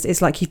breakfast,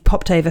 it's like you've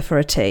popped over for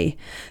a tea.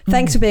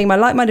 Thanks for being my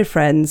like-minded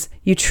friends.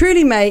 You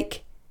truly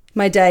make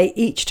my day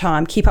each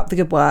time. Keep up the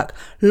good work.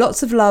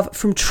 Lots of love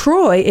from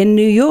Troy in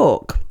New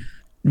York.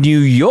 New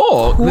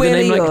York? Queerly with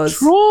a name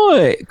yours. Like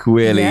Troy.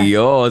 Queerly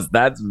yours.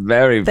 That's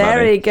very funny.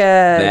 Very good.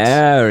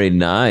 Very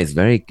nice.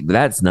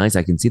 That's nice.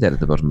 I can see that at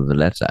the bottom of the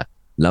letter.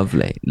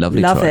 Lovely. Love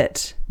Troy.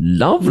 it.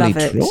 Lovely Love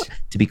Troy. it.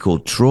 To be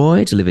called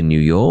Troy, to live in New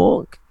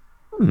York.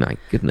 Oh my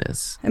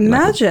goodness.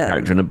 Imagine. Like a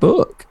character in a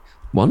book.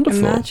 Wonderful.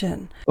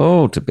 Imagine.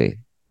 To be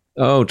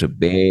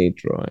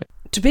Troy.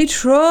 To be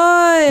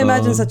Troy.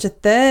 Imagine such a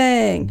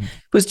thing.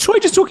 Was Troy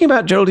just talking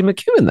about Geraldine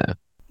McEwen though?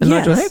 And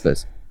Yes. Nigel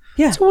Havers?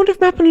 Yeah. So I wonder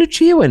if Map and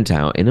Lucia went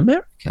out in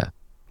America.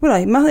 Well,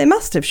 it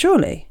must have,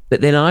 surely.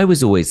 But then I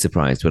was always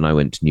surprised when I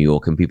went to New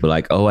York and people were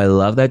like, oh, I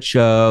love that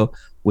show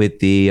with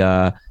the,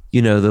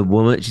 the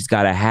woman, she's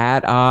got a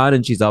hat on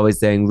and she's always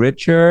saying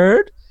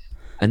Richard.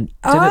 And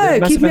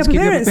keeping up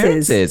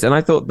appearances. And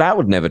I thought that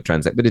would never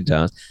translate, but it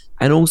does.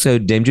 And also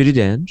Dame Judi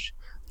Dench.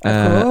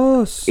 Of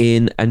course.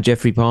 And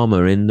Jeffrey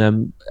Palmer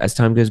in As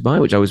Time Goes By,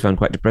 which I always found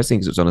quite depressing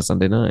because it was on a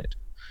Sunday night.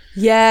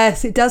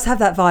 Yes, it does have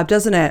that vibe,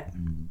 doesn't it?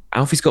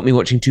 Alfie's got me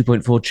watching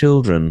 2.4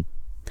 Children.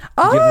 Did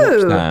you ever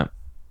watch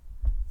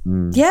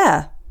that?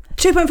 Yeah.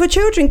 2.4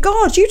 Children.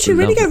 God, you two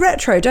really go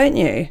retro, don't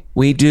you?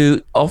 We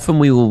do. Often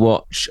we will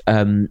watch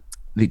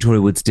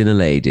Victoria Wood's Dinner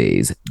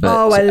Ladies.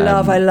 But,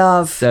 I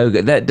love. So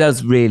good. That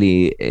does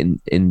really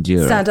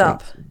endure. Stand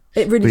up.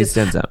 It really does.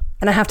 Stands up.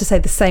 And I have to say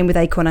the same with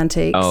Acorn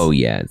Antiques. Oh,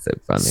 yeah. It's so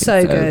funny.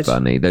 So good.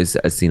 Funny. Those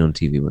are seen on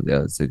TV. They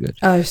are so good.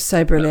 Oh,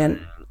 so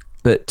brilliant.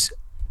 But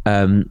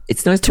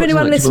it's nice to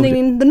anyone listening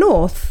in the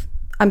North,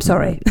 I'm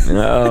sorry.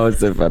 Oh, it's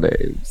so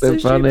funny. So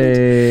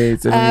funny.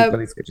 So many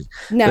funny sketches.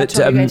 Now,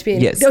 Tom, you're going to be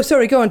in. Yes. Oh,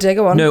 sorry. Go on, dear.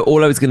 Go on. No,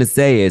 all I was going to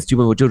say is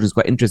 2.4 Children is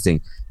quite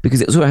interesting because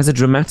it sort of has a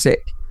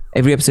dramatic...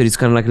 Every episode is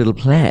kind of like a little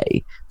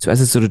play. So it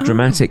has a sort of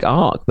dramatic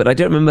arc. But I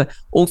don't remember...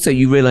 Also,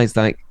 you realise,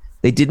 like,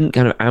 they didn't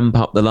kind of amp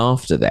up the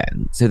laughter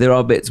then. So there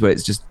are bits where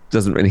it just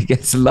doesn't really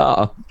get to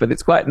laugh. But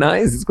it's quite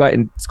nice. It's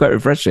quite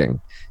refreshing.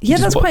 Yeah,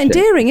 that's quite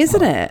endearing,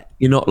 isn't it?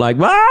 You're not like,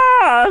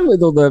 "Wah!"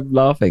 with all the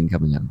laughing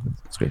coming out of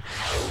the screen.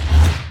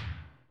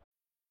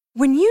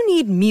 When you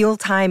need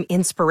mealtime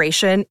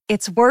inspiration,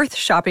 it's worth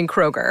shopping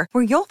Kroger,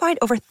 where you'll find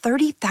over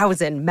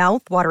 30,000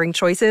 mouth-watering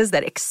choices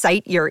that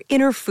excite your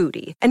inner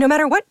foodie. And no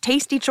matter what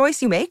tasty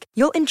choice you make,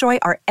 you'll enjoy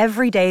our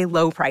everyday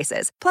low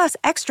prices, plus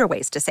extra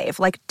ways to save,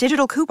 like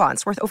digital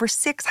coupons worth over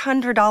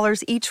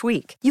 $600 each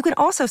week. You can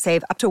also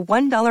save up to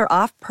 $1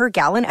 off per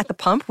gallon at the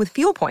pump with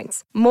fuel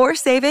points. More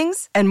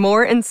savings and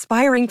more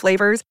inspiring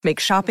flavors make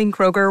shopping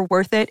Kroger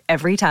worth it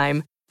every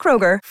time.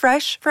 Kroger,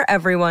 fresh for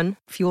everyone.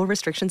 Fuel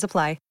restrictions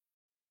apply.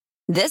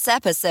 This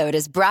episode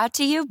is brought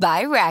to you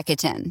by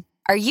Rakuten.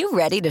 Are you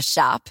ready to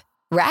shop?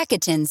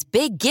 Rakuten's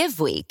Big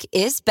Give Week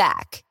is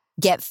back.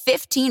 Get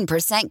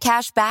 15%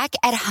 cash back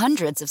at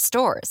hundreds of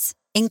stores,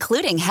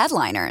 including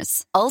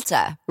Headliners,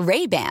 Ulta,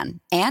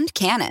 Ray-Ban, and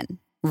Canon.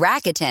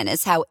 Rakuten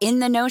is how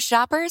in-the-know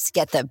shoppers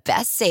get the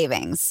best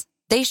savings.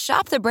 They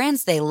shop the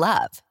brands they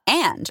love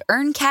and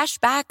earn cash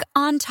back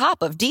on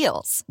top of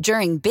deals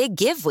during Big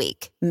Give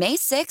Week, May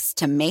 6th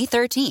to May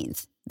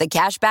 13th. The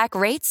cashback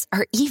rates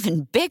are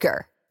even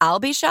bigger. I'll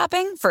be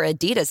shopping for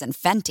Adidas and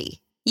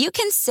Fenty. You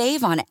can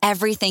save on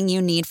everything you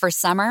need for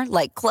summer,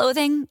 like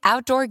clothing,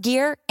 outdoor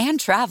gear, and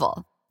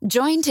travel.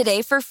 Join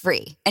today for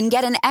free and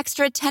get an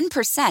extra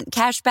 10%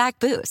 cash back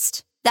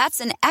boost.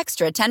 That's an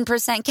extra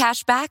 10%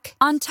 cash back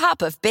on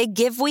top of Big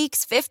Give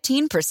Week's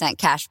 15%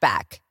 cash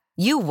back.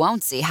 You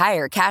won't see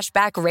higher cash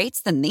back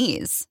rates than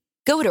these.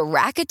 Go to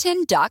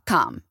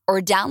Rakuten.com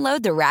or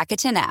download the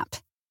Rakuten app.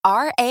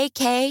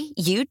 RAKUTEN.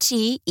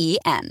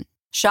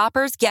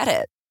 Shoppers get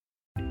it.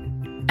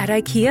 At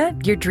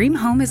IKEA, your dream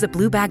home is a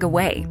blue bag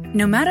away.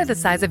 No matter the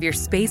size of your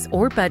space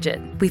or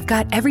budget, we've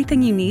got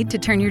everything you need to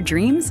turn your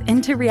dreams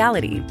into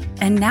reality.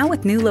 And now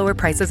with new lower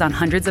prices on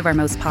hundreds of our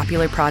most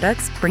popular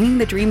products, bringing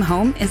the dream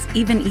home is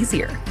even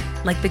easier.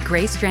 Like the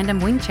gray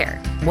Strandom wing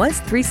chair was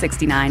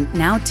 $369,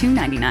 now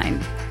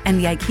 $299. And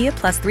the IKEA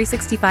Plus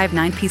 365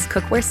 9-piece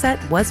cookware set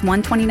was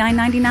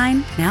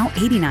 $129.99, now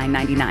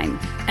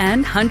 $89.99.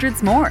 And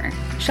hundreds more.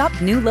 Shop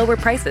new lower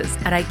prices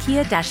at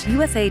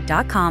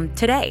IKEA-USA.com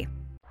today.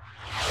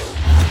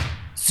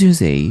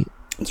 Susie.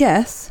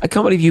 Yes. I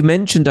can't believe you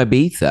mentioned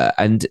Ibiza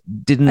and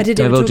didn't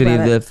divulge any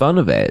of the fun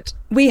of it.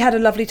 We had a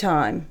lovely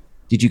time.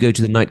 Did you go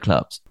to the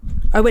nightclubs?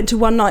 I went to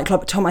one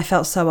nightclub. Tom, I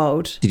felt so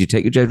old. Did you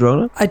take your jade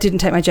roller? I didn't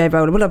take my jade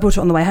roller. Well, I brought it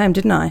on the way home,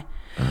 didn't I?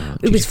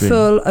 It was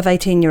full of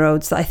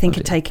 18-year-olds that I think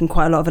had taken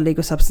quite a lot of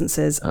illegal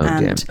substances. Oh,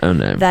 and dear. Oh,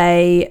 no.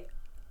 They...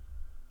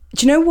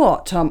 Do you know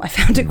what, Tom? I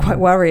found it quite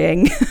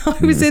worrying. I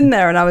was in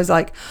there and I was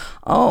like,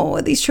 oh,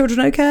 are these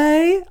children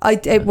okay?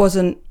 It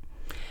wasn't...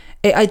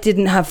 I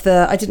didn't have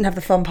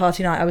the fun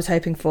party night I was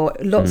hoping for.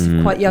 Lots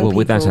of quite young people. Well,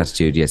 with that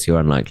attitude, yes, you're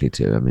unlikely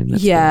to. I mean,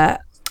 yeah.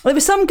 There were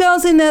some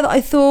girls in there that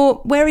I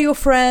thought, where are your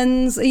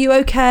friends? Are you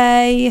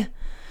okay?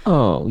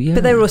 Oh, yeah.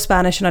 But they were all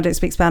Spanish and I don't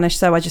speak Spanish,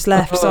 so I just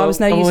left. So I was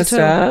no use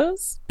at all.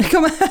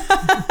 Come on.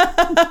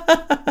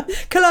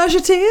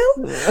 Cloche teal?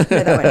 No,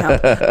 that won't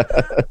help.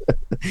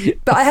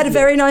 But I had a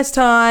very nice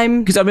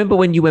time. Because I remember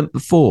when you went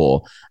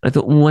before, I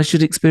thought, I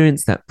should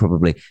experience that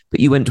probably. But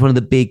you went to one of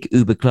the big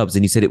Uber clubs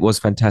and you said it was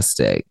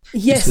fantastic.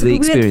 Yes, we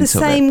went to the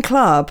same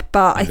club,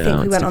 but I think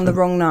we went on the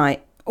wrong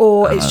night.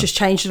 Or it's just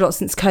changed a lot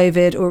since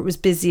COVID, or it was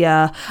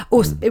busier.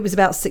 Or it was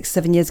about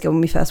 6-7 years ago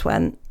when we first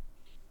went.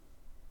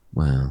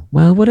 Wow.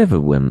 Well,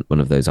 whatever one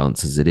of those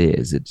answers it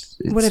is, it's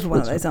whatever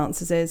one of those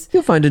answers is.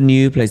 You'll find a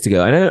new place to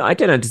go. I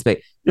don't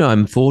anticipate.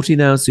 I'm 40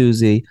 now,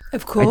 Susie.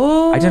 Of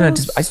course. I don't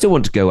anticipate. I still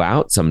want to go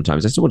out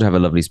sometimes. I still want to have a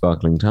lovely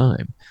sparkling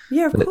time.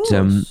 Yeah, of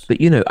course. But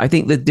I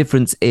think the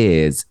difference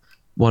is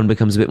one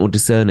becomes a bit more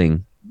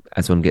discerning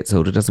as one gets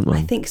older, doesn't one?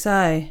 I think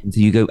so. So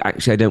you go,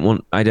 actually, I don't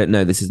know. I don't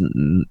like this.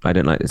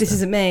 This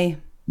isn't me.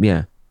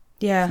 Yeah.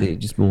 Yeah. So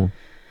just more,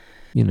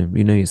 you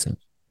know yourself.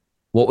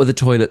 What were the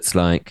toilets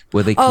like?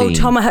 Were they clean? Oh,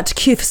 Tom, I had to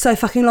queue for so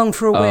fucking long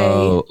for a wee.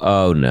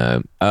 Oh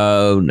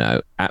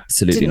no.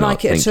 Absolutely Didn't not.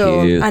 like it at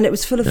all. And it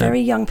was full of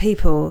very young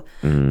people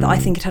that I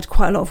think had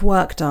quite a lot of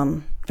work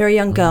done. Very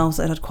young girls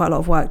that had quite a lot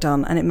of work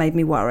done, and it made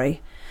me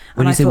worry.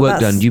 When you say work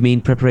done, do you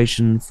mean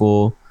preparation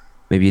for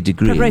maybe a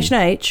degree? Preparation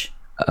H.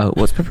 Oh,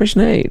 what's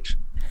preparation H?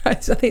 I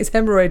think it's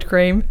hemorrhoid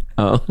cream.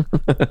 Oh.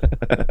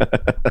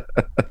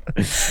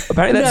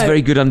 Apparently that's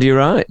very good under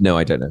your eye. No,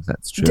 I don't know if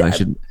that's true. I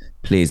shouldn't.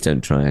 Please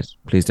don't try it.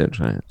 Please don't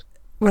try it.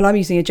 Well, I'm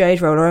using a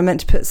jade roller. I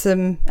meant to put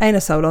some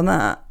anusol on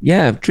that.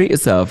 Yeah, treat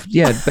yourself.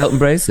 Yeah, belt and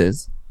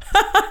braces.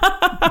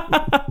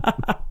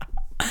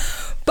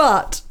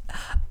 But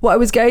what I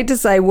was going to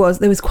say was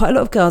there was quite a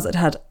lot of girls that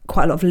had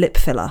quite a lot of lip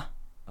filler.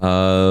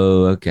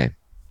 Oh, okay.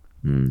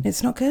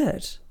 It's not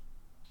good.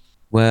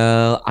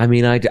 Well, I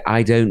mean, I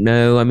don't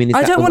know. I mean,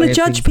 I don't want to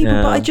judge people,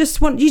 but I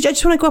just want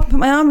to go up and put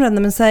my arm around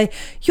them and say,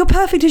 "You're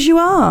perfect as you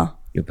are."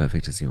 You're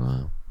perfect as you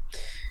are.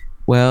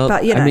 Well,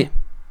 but I mean,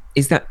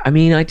 is that? I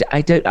mean,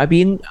 I don't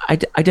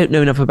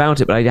know enough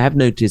about it, but I have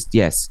noticed.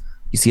 Yes,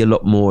 you see a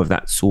lot more of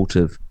that sort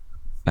of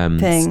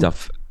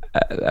stuff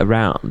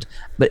around.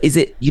 But is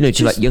it,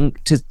 to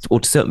like to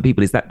certain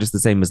people, is that just the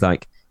same as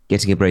like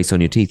getting a brace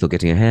on your teeth or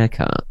getting a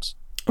haircut?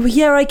 Well,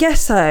 yeah, I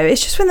guess so.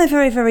 It's just when they're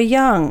very, very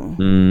young.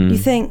 You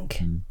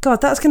think,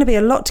 God, that's going to be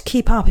a lot to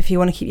keep up if you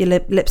want to keep your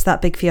lips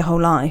that big for your whole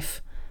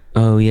life.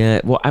 Oh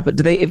yeah. Well, but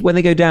when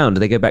they go down, do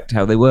they go back to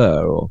how they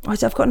were? Or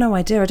I've got no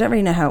idea. I don't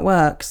really know how it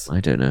works. I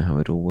don't know how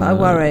it all works. But I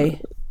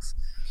worry.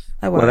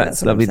 Well,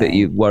 that's lovely that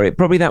you worry.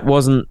 Probably that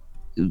wasn't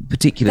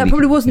particularly. That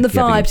probably wasn't the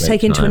vibe to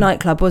take into a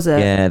nightclub, was it?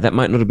 Yeah, that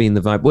might not have been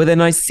the vibe. Were there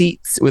nice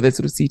seats? Were there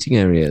sort of seating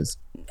areas?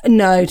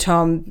 No,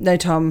 Tom.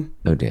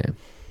 Oh dear.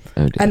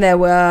 And there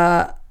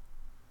were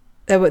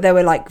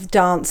like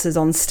dancers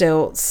on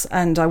stilts,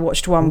 and I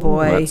watched one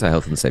boy. Well, that's a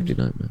health and safety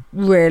nightmare.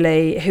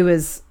 Really, who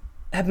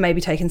had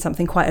maybe taken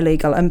something quite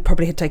illegal and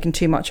probably had taken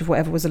too much of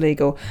whatever was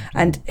illegal,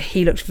 and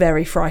he looked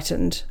very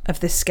frightened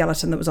of this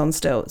skeleton that was on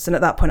stilts. And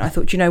at that point I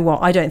thought, you know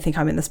what, I don't think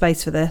I'm in the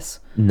space for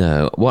this.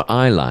 No, what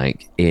I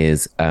like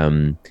is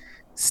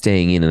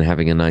staying in and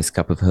having a nice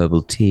cup of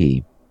herbal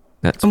tea.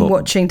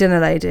 Watching Dinner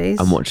Ladies.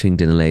 I'm watching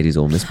Dinner Ladies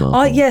or Miss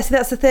Marple. Yes,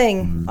 that's the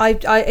thing.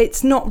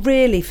 It's not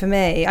really for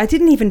me. I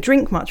didn't even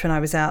drink much when I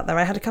was out there.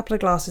 I had a couple of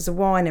glasses of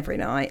wine every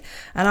night,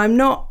 and I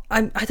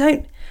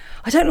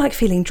don't like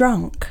feeling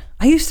drunk.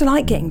 I used to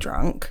like getting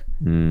drunk,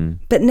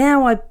 But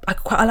now I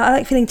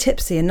like feeling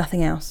tipsy and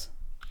nothing else.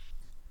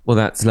 Well,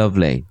 that's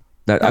lovely.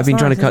 I've been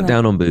trying to cut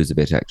down on booze a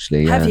bit,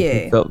 actually. Have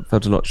you?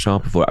 Felt a lot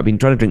sharper for it. I've been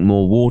trying to drink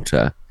more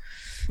water.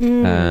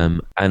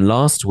 And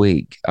last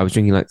week, I was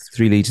drinking like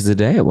 3 litres a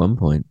day at one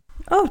point.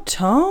 Oh,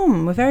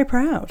 Tom, we're very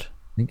proud.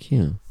 Thank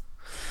you.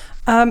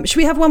 Should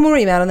we have one more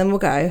email and then we'll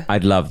go?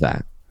 I'd love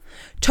that.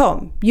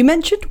 Tom, you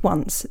mentioned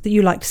once that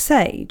you liked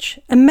sage,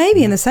 and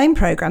maybe in the same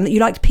programme that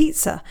you liked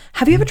pizza.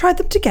 Have you ever tried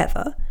them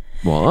together?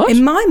 What?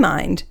 In my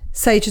mind,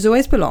 sage has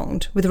always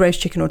belonged with roast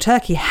chicken or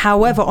turkey.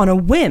 However, on a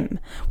whim,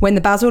 when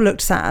the basil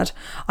looked sad,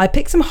 I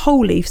picked some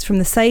whole leaves from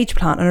the sage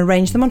plant and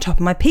arranged them on top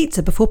of my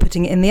pizza before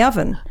putting it in the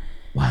oven.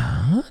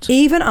 What?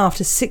 Even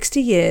after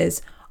 60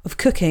 years of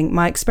cooking,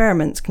 my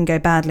experiments can go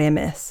badly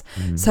amiss.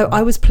 So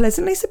I was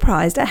pleasantly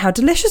surprised at how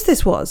delicious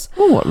this was.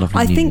 Oh, what lovely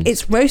I think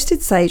news. it's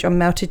roasted sage on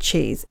melted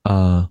cheese.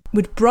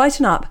 Would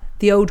brighten up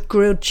the old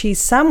grilled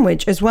cheese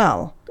sandwich as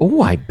well.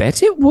 Oh, I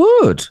bet it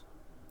would.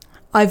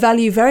 I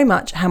value very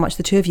much how much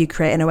the two of you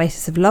create an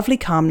oasis of lovely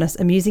calmness,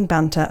 amusing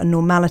banter and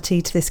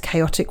normality to this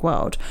chaotic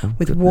world.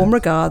 With warm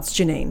regards,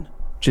 Janine.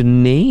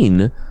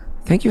 Janine,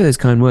 thank you for those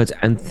kind words.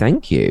 And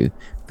thank you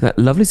for that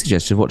lovely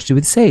suggestion of what to do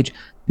with sage.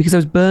 Because I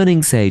was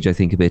burning sage, I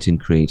think, a bit in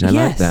Crete. I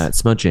like that,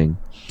 smudging.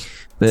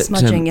 But,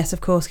 smudging, yes,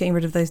 of course, getting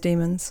rid of those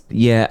demons.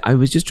 Yeah, I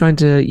was just trying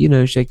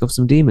to, shake off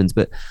some demons,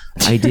 but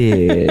I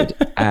did.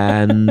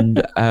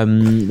 And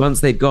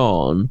once they'd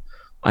gone,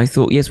 I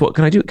thought, yes, what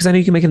can I do? Because I know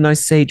you can make a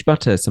nice sage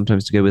butter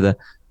sometimes to go with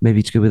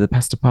a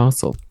pasta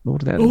parcel.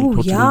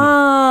 Oh,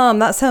 yum!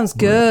 That sounds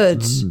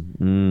good.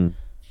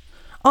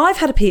 I've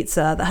had a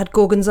pizza that had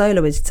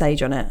gorgonzola with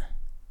sage on it.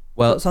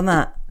 Well, what's on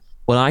that?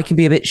 Well, I can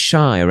be a bit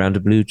shy around a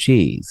blue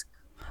cheese.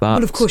 But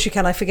well, of course you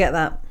can. I forget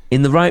that.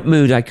 In the right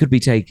mood, I could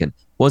be taken.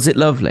 Was it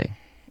lovely?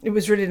 It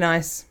was really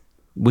nice.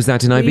 Was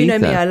that in Ibiza? You know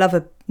me, I love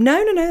a...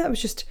 No. That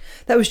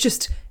was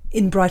just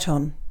in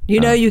Brighton.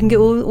 You can get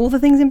all the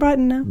things in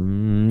Brighton now.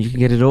 You can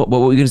get it all. What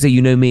were you going to say?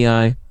 You know me,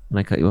 and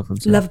I cut you off.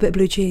 Love a bit of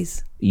blue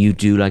cheese. You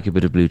do like a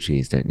bit of blue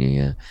cheese, don't you?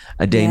 Yeah.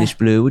 A Danish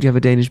blue. Would you have a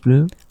Danish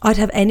blue? I'd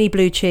have any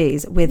blue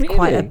cheese with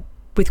quite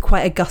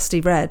a gusty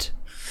red.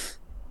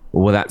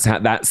 Well, that's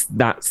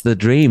the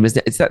dream, isn't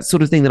it? It's that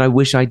sort of thing that I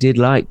wish I did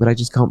like, but I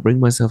just can't bring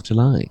myself to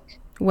like.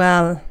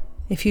 Well,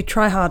 if you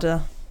try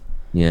harder.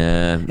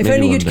 Yeah. If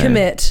only you'd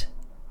commit.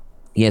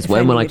 Yes,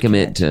 when will I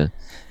commit to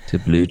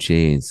blue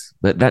cheese?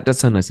 But that does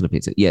sound nice on a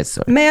pizza. Yes,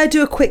 sorry. May I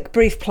do a quick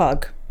brief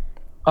plug?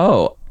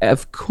 Oh,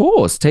 of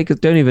course.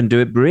 Don't even do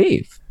it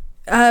brief.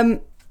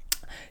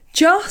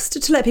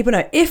 Just to let people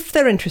know, if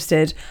they're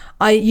interested,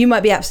 you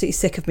might be absolutely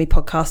sick of me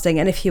podcasting,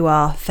 and if you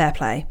are, fair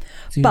play.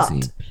 Susie,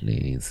 but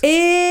please.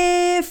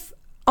 If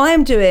I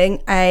am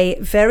doing a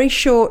very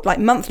short,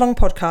 month-long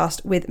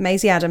podcast with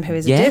Maisie Adam, who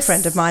is a dear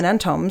friend of mine and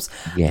Tom's,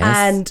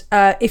 and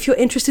if you're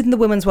interested in the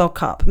Women's World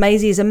Cup,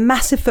 Maisie is a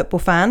massive football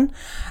fan,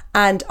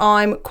 and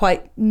I'm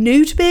quite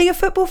new to being a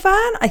football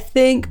fan, I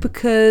think,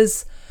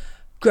 because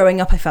growing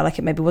up I felt like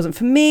it maybe wasn't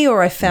for me,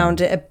 or I found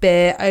it a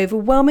bit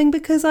overwhelming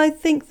because I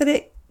think that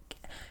it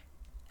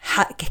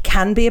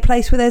can be a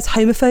place where there's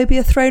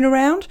homophobia thrown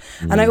around,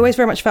 and I always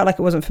very much felt like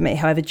it wasn't for me.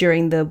 However,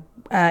 during the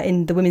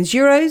in the Women's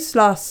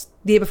Euros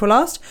the year before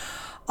last,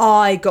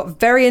 I got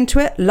very into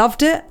it,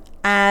 loved it,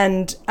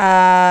 and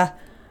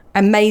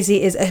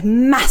Maisie is a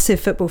massive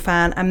football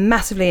fan and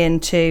massively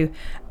into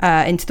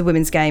the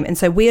women's game, and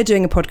so we are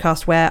doing a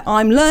podcast where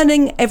I'm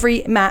learning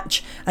every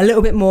match a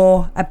little bit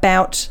more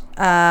about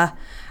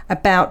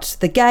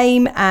the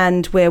game,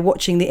 and we're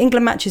watching the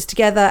England matches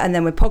together, and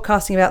then we're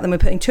podcasting about them. We're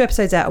putting 2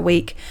 episodes out a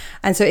week.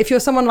 And so if you're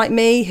someone like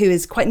me who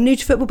is quite new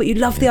to football, but you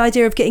love the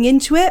idea of getting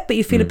into it, but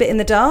you feel a bit in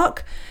the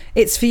dark,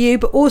 it's for you.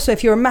 But also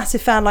if you're a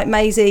massive fan like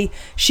Maisie,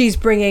 she's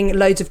bringing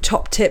loads of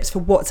top tips for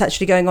what's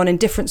actually going on in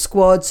different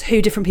squads,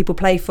 who different people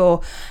play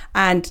for.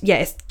 And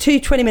it's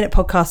 2 20-minute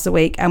podcasts a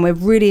week, and we're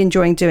really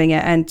enjoying doing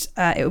it. And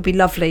it would be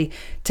lovely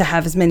to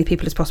have as many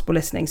people as possible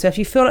listening. So if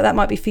you feel like that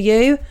might be for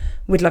you,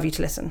 we'd love you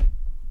to listen.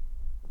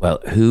 Well,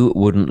 who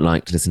wouldn't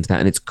like to listen to that?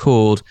 And it's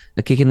called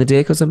A Kick in the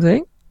Dick or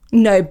something?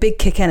 No, Big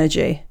Kick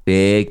Energy.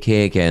 Big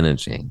Kick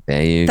Energy.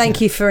 There you go. Thank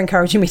you for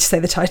encouraging me to say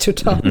the title,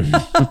 Tom.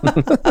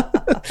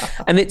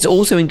 And it's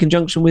also in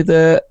conjunction with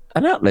an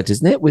outlet,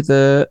 isn't it? With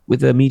a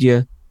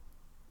media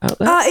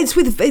outlet? It's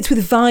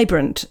with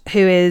Vibrant,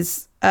 who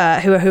is who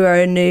are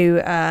a new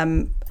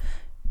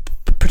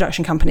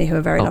production company who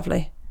are very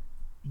lovely.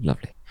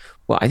 Lovely.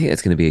 Well, I think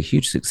that's going to be a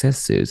huge success,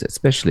 Suze,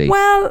 especially.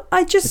 Well,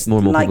 I just more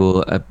and more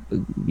people are,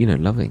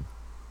 loving.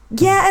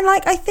 Yeah, and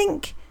I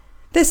think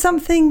there's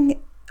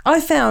something I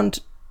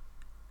found,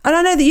 and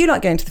I know that you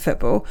like going to the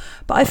football,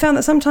 but I found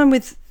that sometimes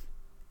with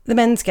the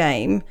men's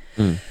game,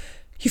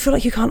 you feel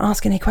like you can't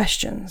ask any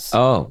questions.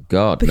 Oh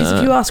God! Because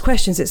if you ask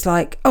questions, it's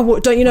like, oh,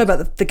 what don't you know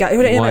about the guy?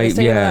 Don't you know about this?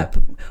 Don't you know about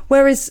that?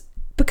 Whereas,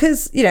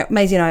 because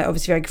Maisie and I are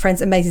obviously very good friends,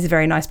 and Maisie's a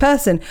very nice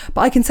person,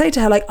 but I can say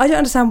to her, I don't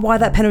understand why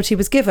that penalty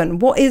was given.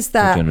 What is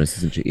that? So generous,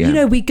 isn't she?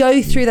 Yeah. We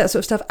go through that sort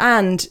of stuff,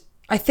 and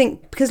I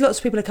think because lots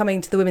of people are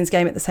coming to the women's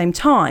game at the same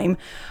time,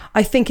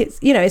 I think it's,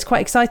 you know, it's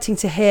quite exciting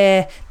to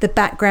hear the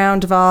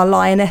background of our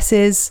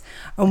lionesses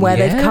and where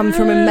they've come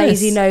from, and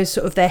Maisie knows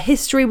sort of their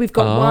history. We've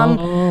got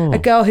a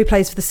girl who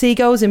plays for the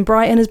Seagulls in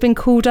Brighton has been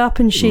called up,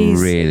 and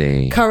she's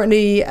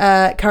currently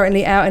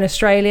out in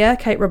Australia,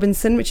 Kate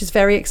Robinson, which is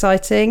very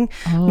exciting.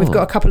 We've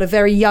got a couple of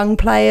very young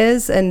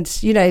players, and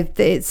you know,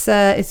 it's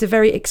a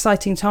very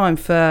exciting time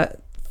for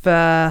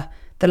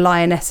the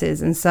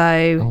lionesses, and so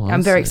awesome.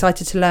 I'm very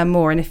excited to learn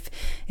more, and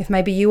if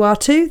maybe you are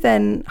too,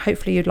 then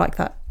hopefully you'd like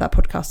that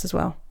podcast as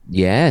well.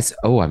 Yes.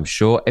 I'm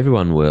sure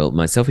everyone will,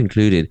 myself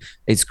included.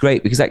 It's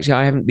great because actually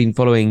I haven't been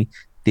following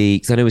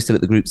because I know we're still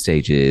at the group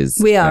stages.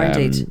 We are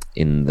indeed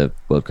in the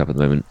World Cup at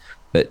the moment,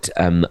 but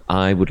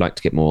I would like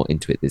to get more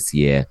into it this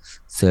year,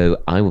 so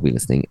I will be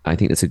listening. I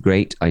think that's a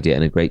great idea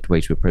and a great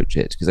way to approach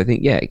it, because I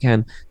think it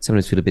can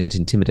sometimes feel a bit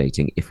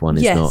intimidating if one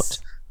is not,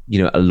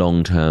 you know, a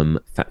long-term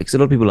because a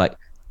lot of people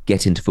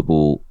get into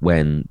football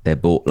when they're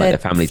bored, like their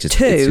family just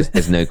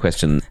there's no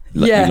question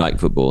you like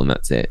football and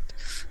that's it.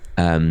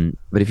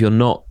 But if you're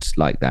not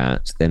like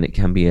that, then it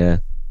can be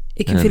it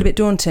can feel a bit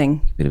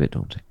daunting.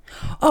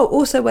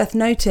 Also worth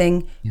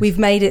noting, we've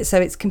made it so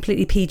it's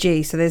completely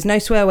PG, so there's no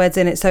swear words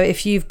in it. So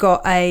if you've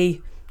got a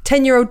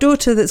 10-year-old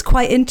daughter that's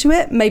quite into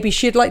it, maybe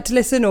she'd like to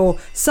listen, or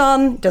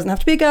son, doesn't have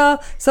to be a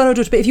girl, son or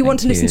daughter, but if you want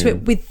to listen to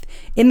it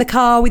in the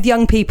car with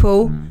young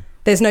people,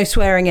 there's no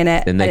swearing in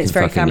it, and it's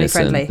very family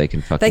friendly. They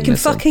can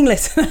fucking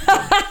listen.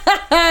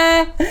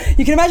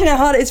 You can imagine how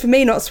hard it is for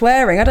me not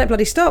swearing. I don't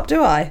bloody stop,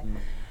 do I?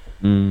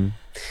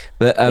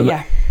 But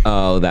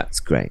oh, that's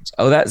great.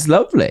 Oh, that's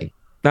lovely.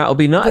 That'll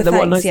be nice.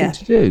 What a nice thing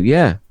to do.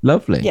 Yeah,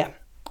 lovely. Yeah.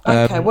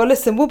 Okay. Well,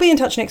 listen, we'll be in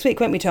touch next week,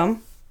 won't we,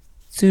 Tom?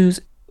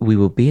 Suze, we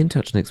will be in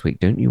touch next week.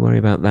 Don't you worry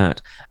about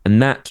that.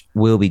 And that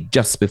will be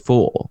just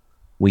before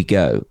we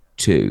go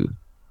to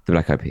the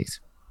Black Eyed Peas.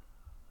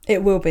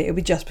 It will be. It'll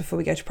be just before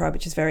we go to Pride,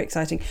 which is very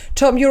exciting.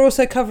 Tom, you're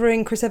also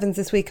covering Chris Evans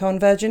this week on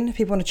Virgin, if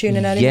people want to tune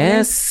in early.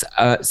 Yes,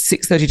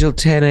 6:30 till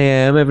 10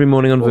 a.m. every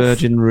morning on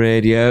Virgin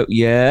Radio.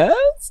 Yes.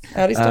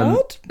 Early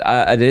start?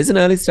 It is an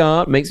early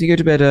start. Makes me go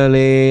to bed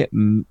early.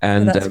 And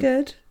that's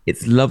good.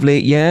 It's lovely.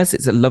 Yes,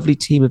 it's a lovely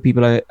team of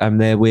people I'm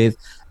there with.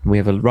 And we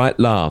have a right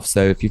laugh.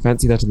 So if you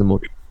fancy that in the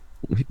morning...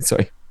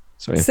 Sorry.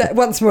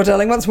 Once more,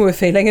 darling. Once more with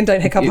feeling, and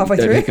don't hiccup halfway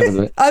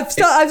through. I've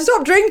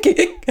stopped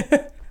drinking.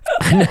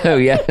 I know,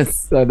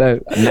 yes, I know.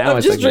 Now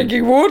I'm just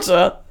drinking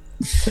water.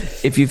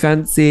 If you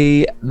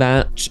fancy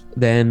that,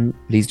 then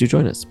please do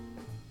join us.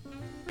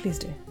 Please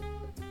do.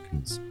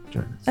 Please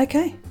join us.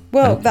 Okay.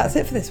 Well, that's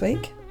it for this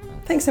week.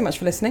 Thanks so much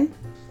for listening.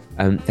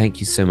 Thank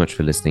you so much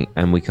for listening,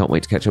 and we can't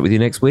wait to catch up with you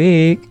next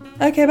week.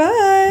 Okay,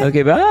 bye.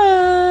 Okay,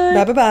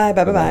 bye.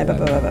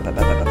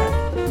 Bye.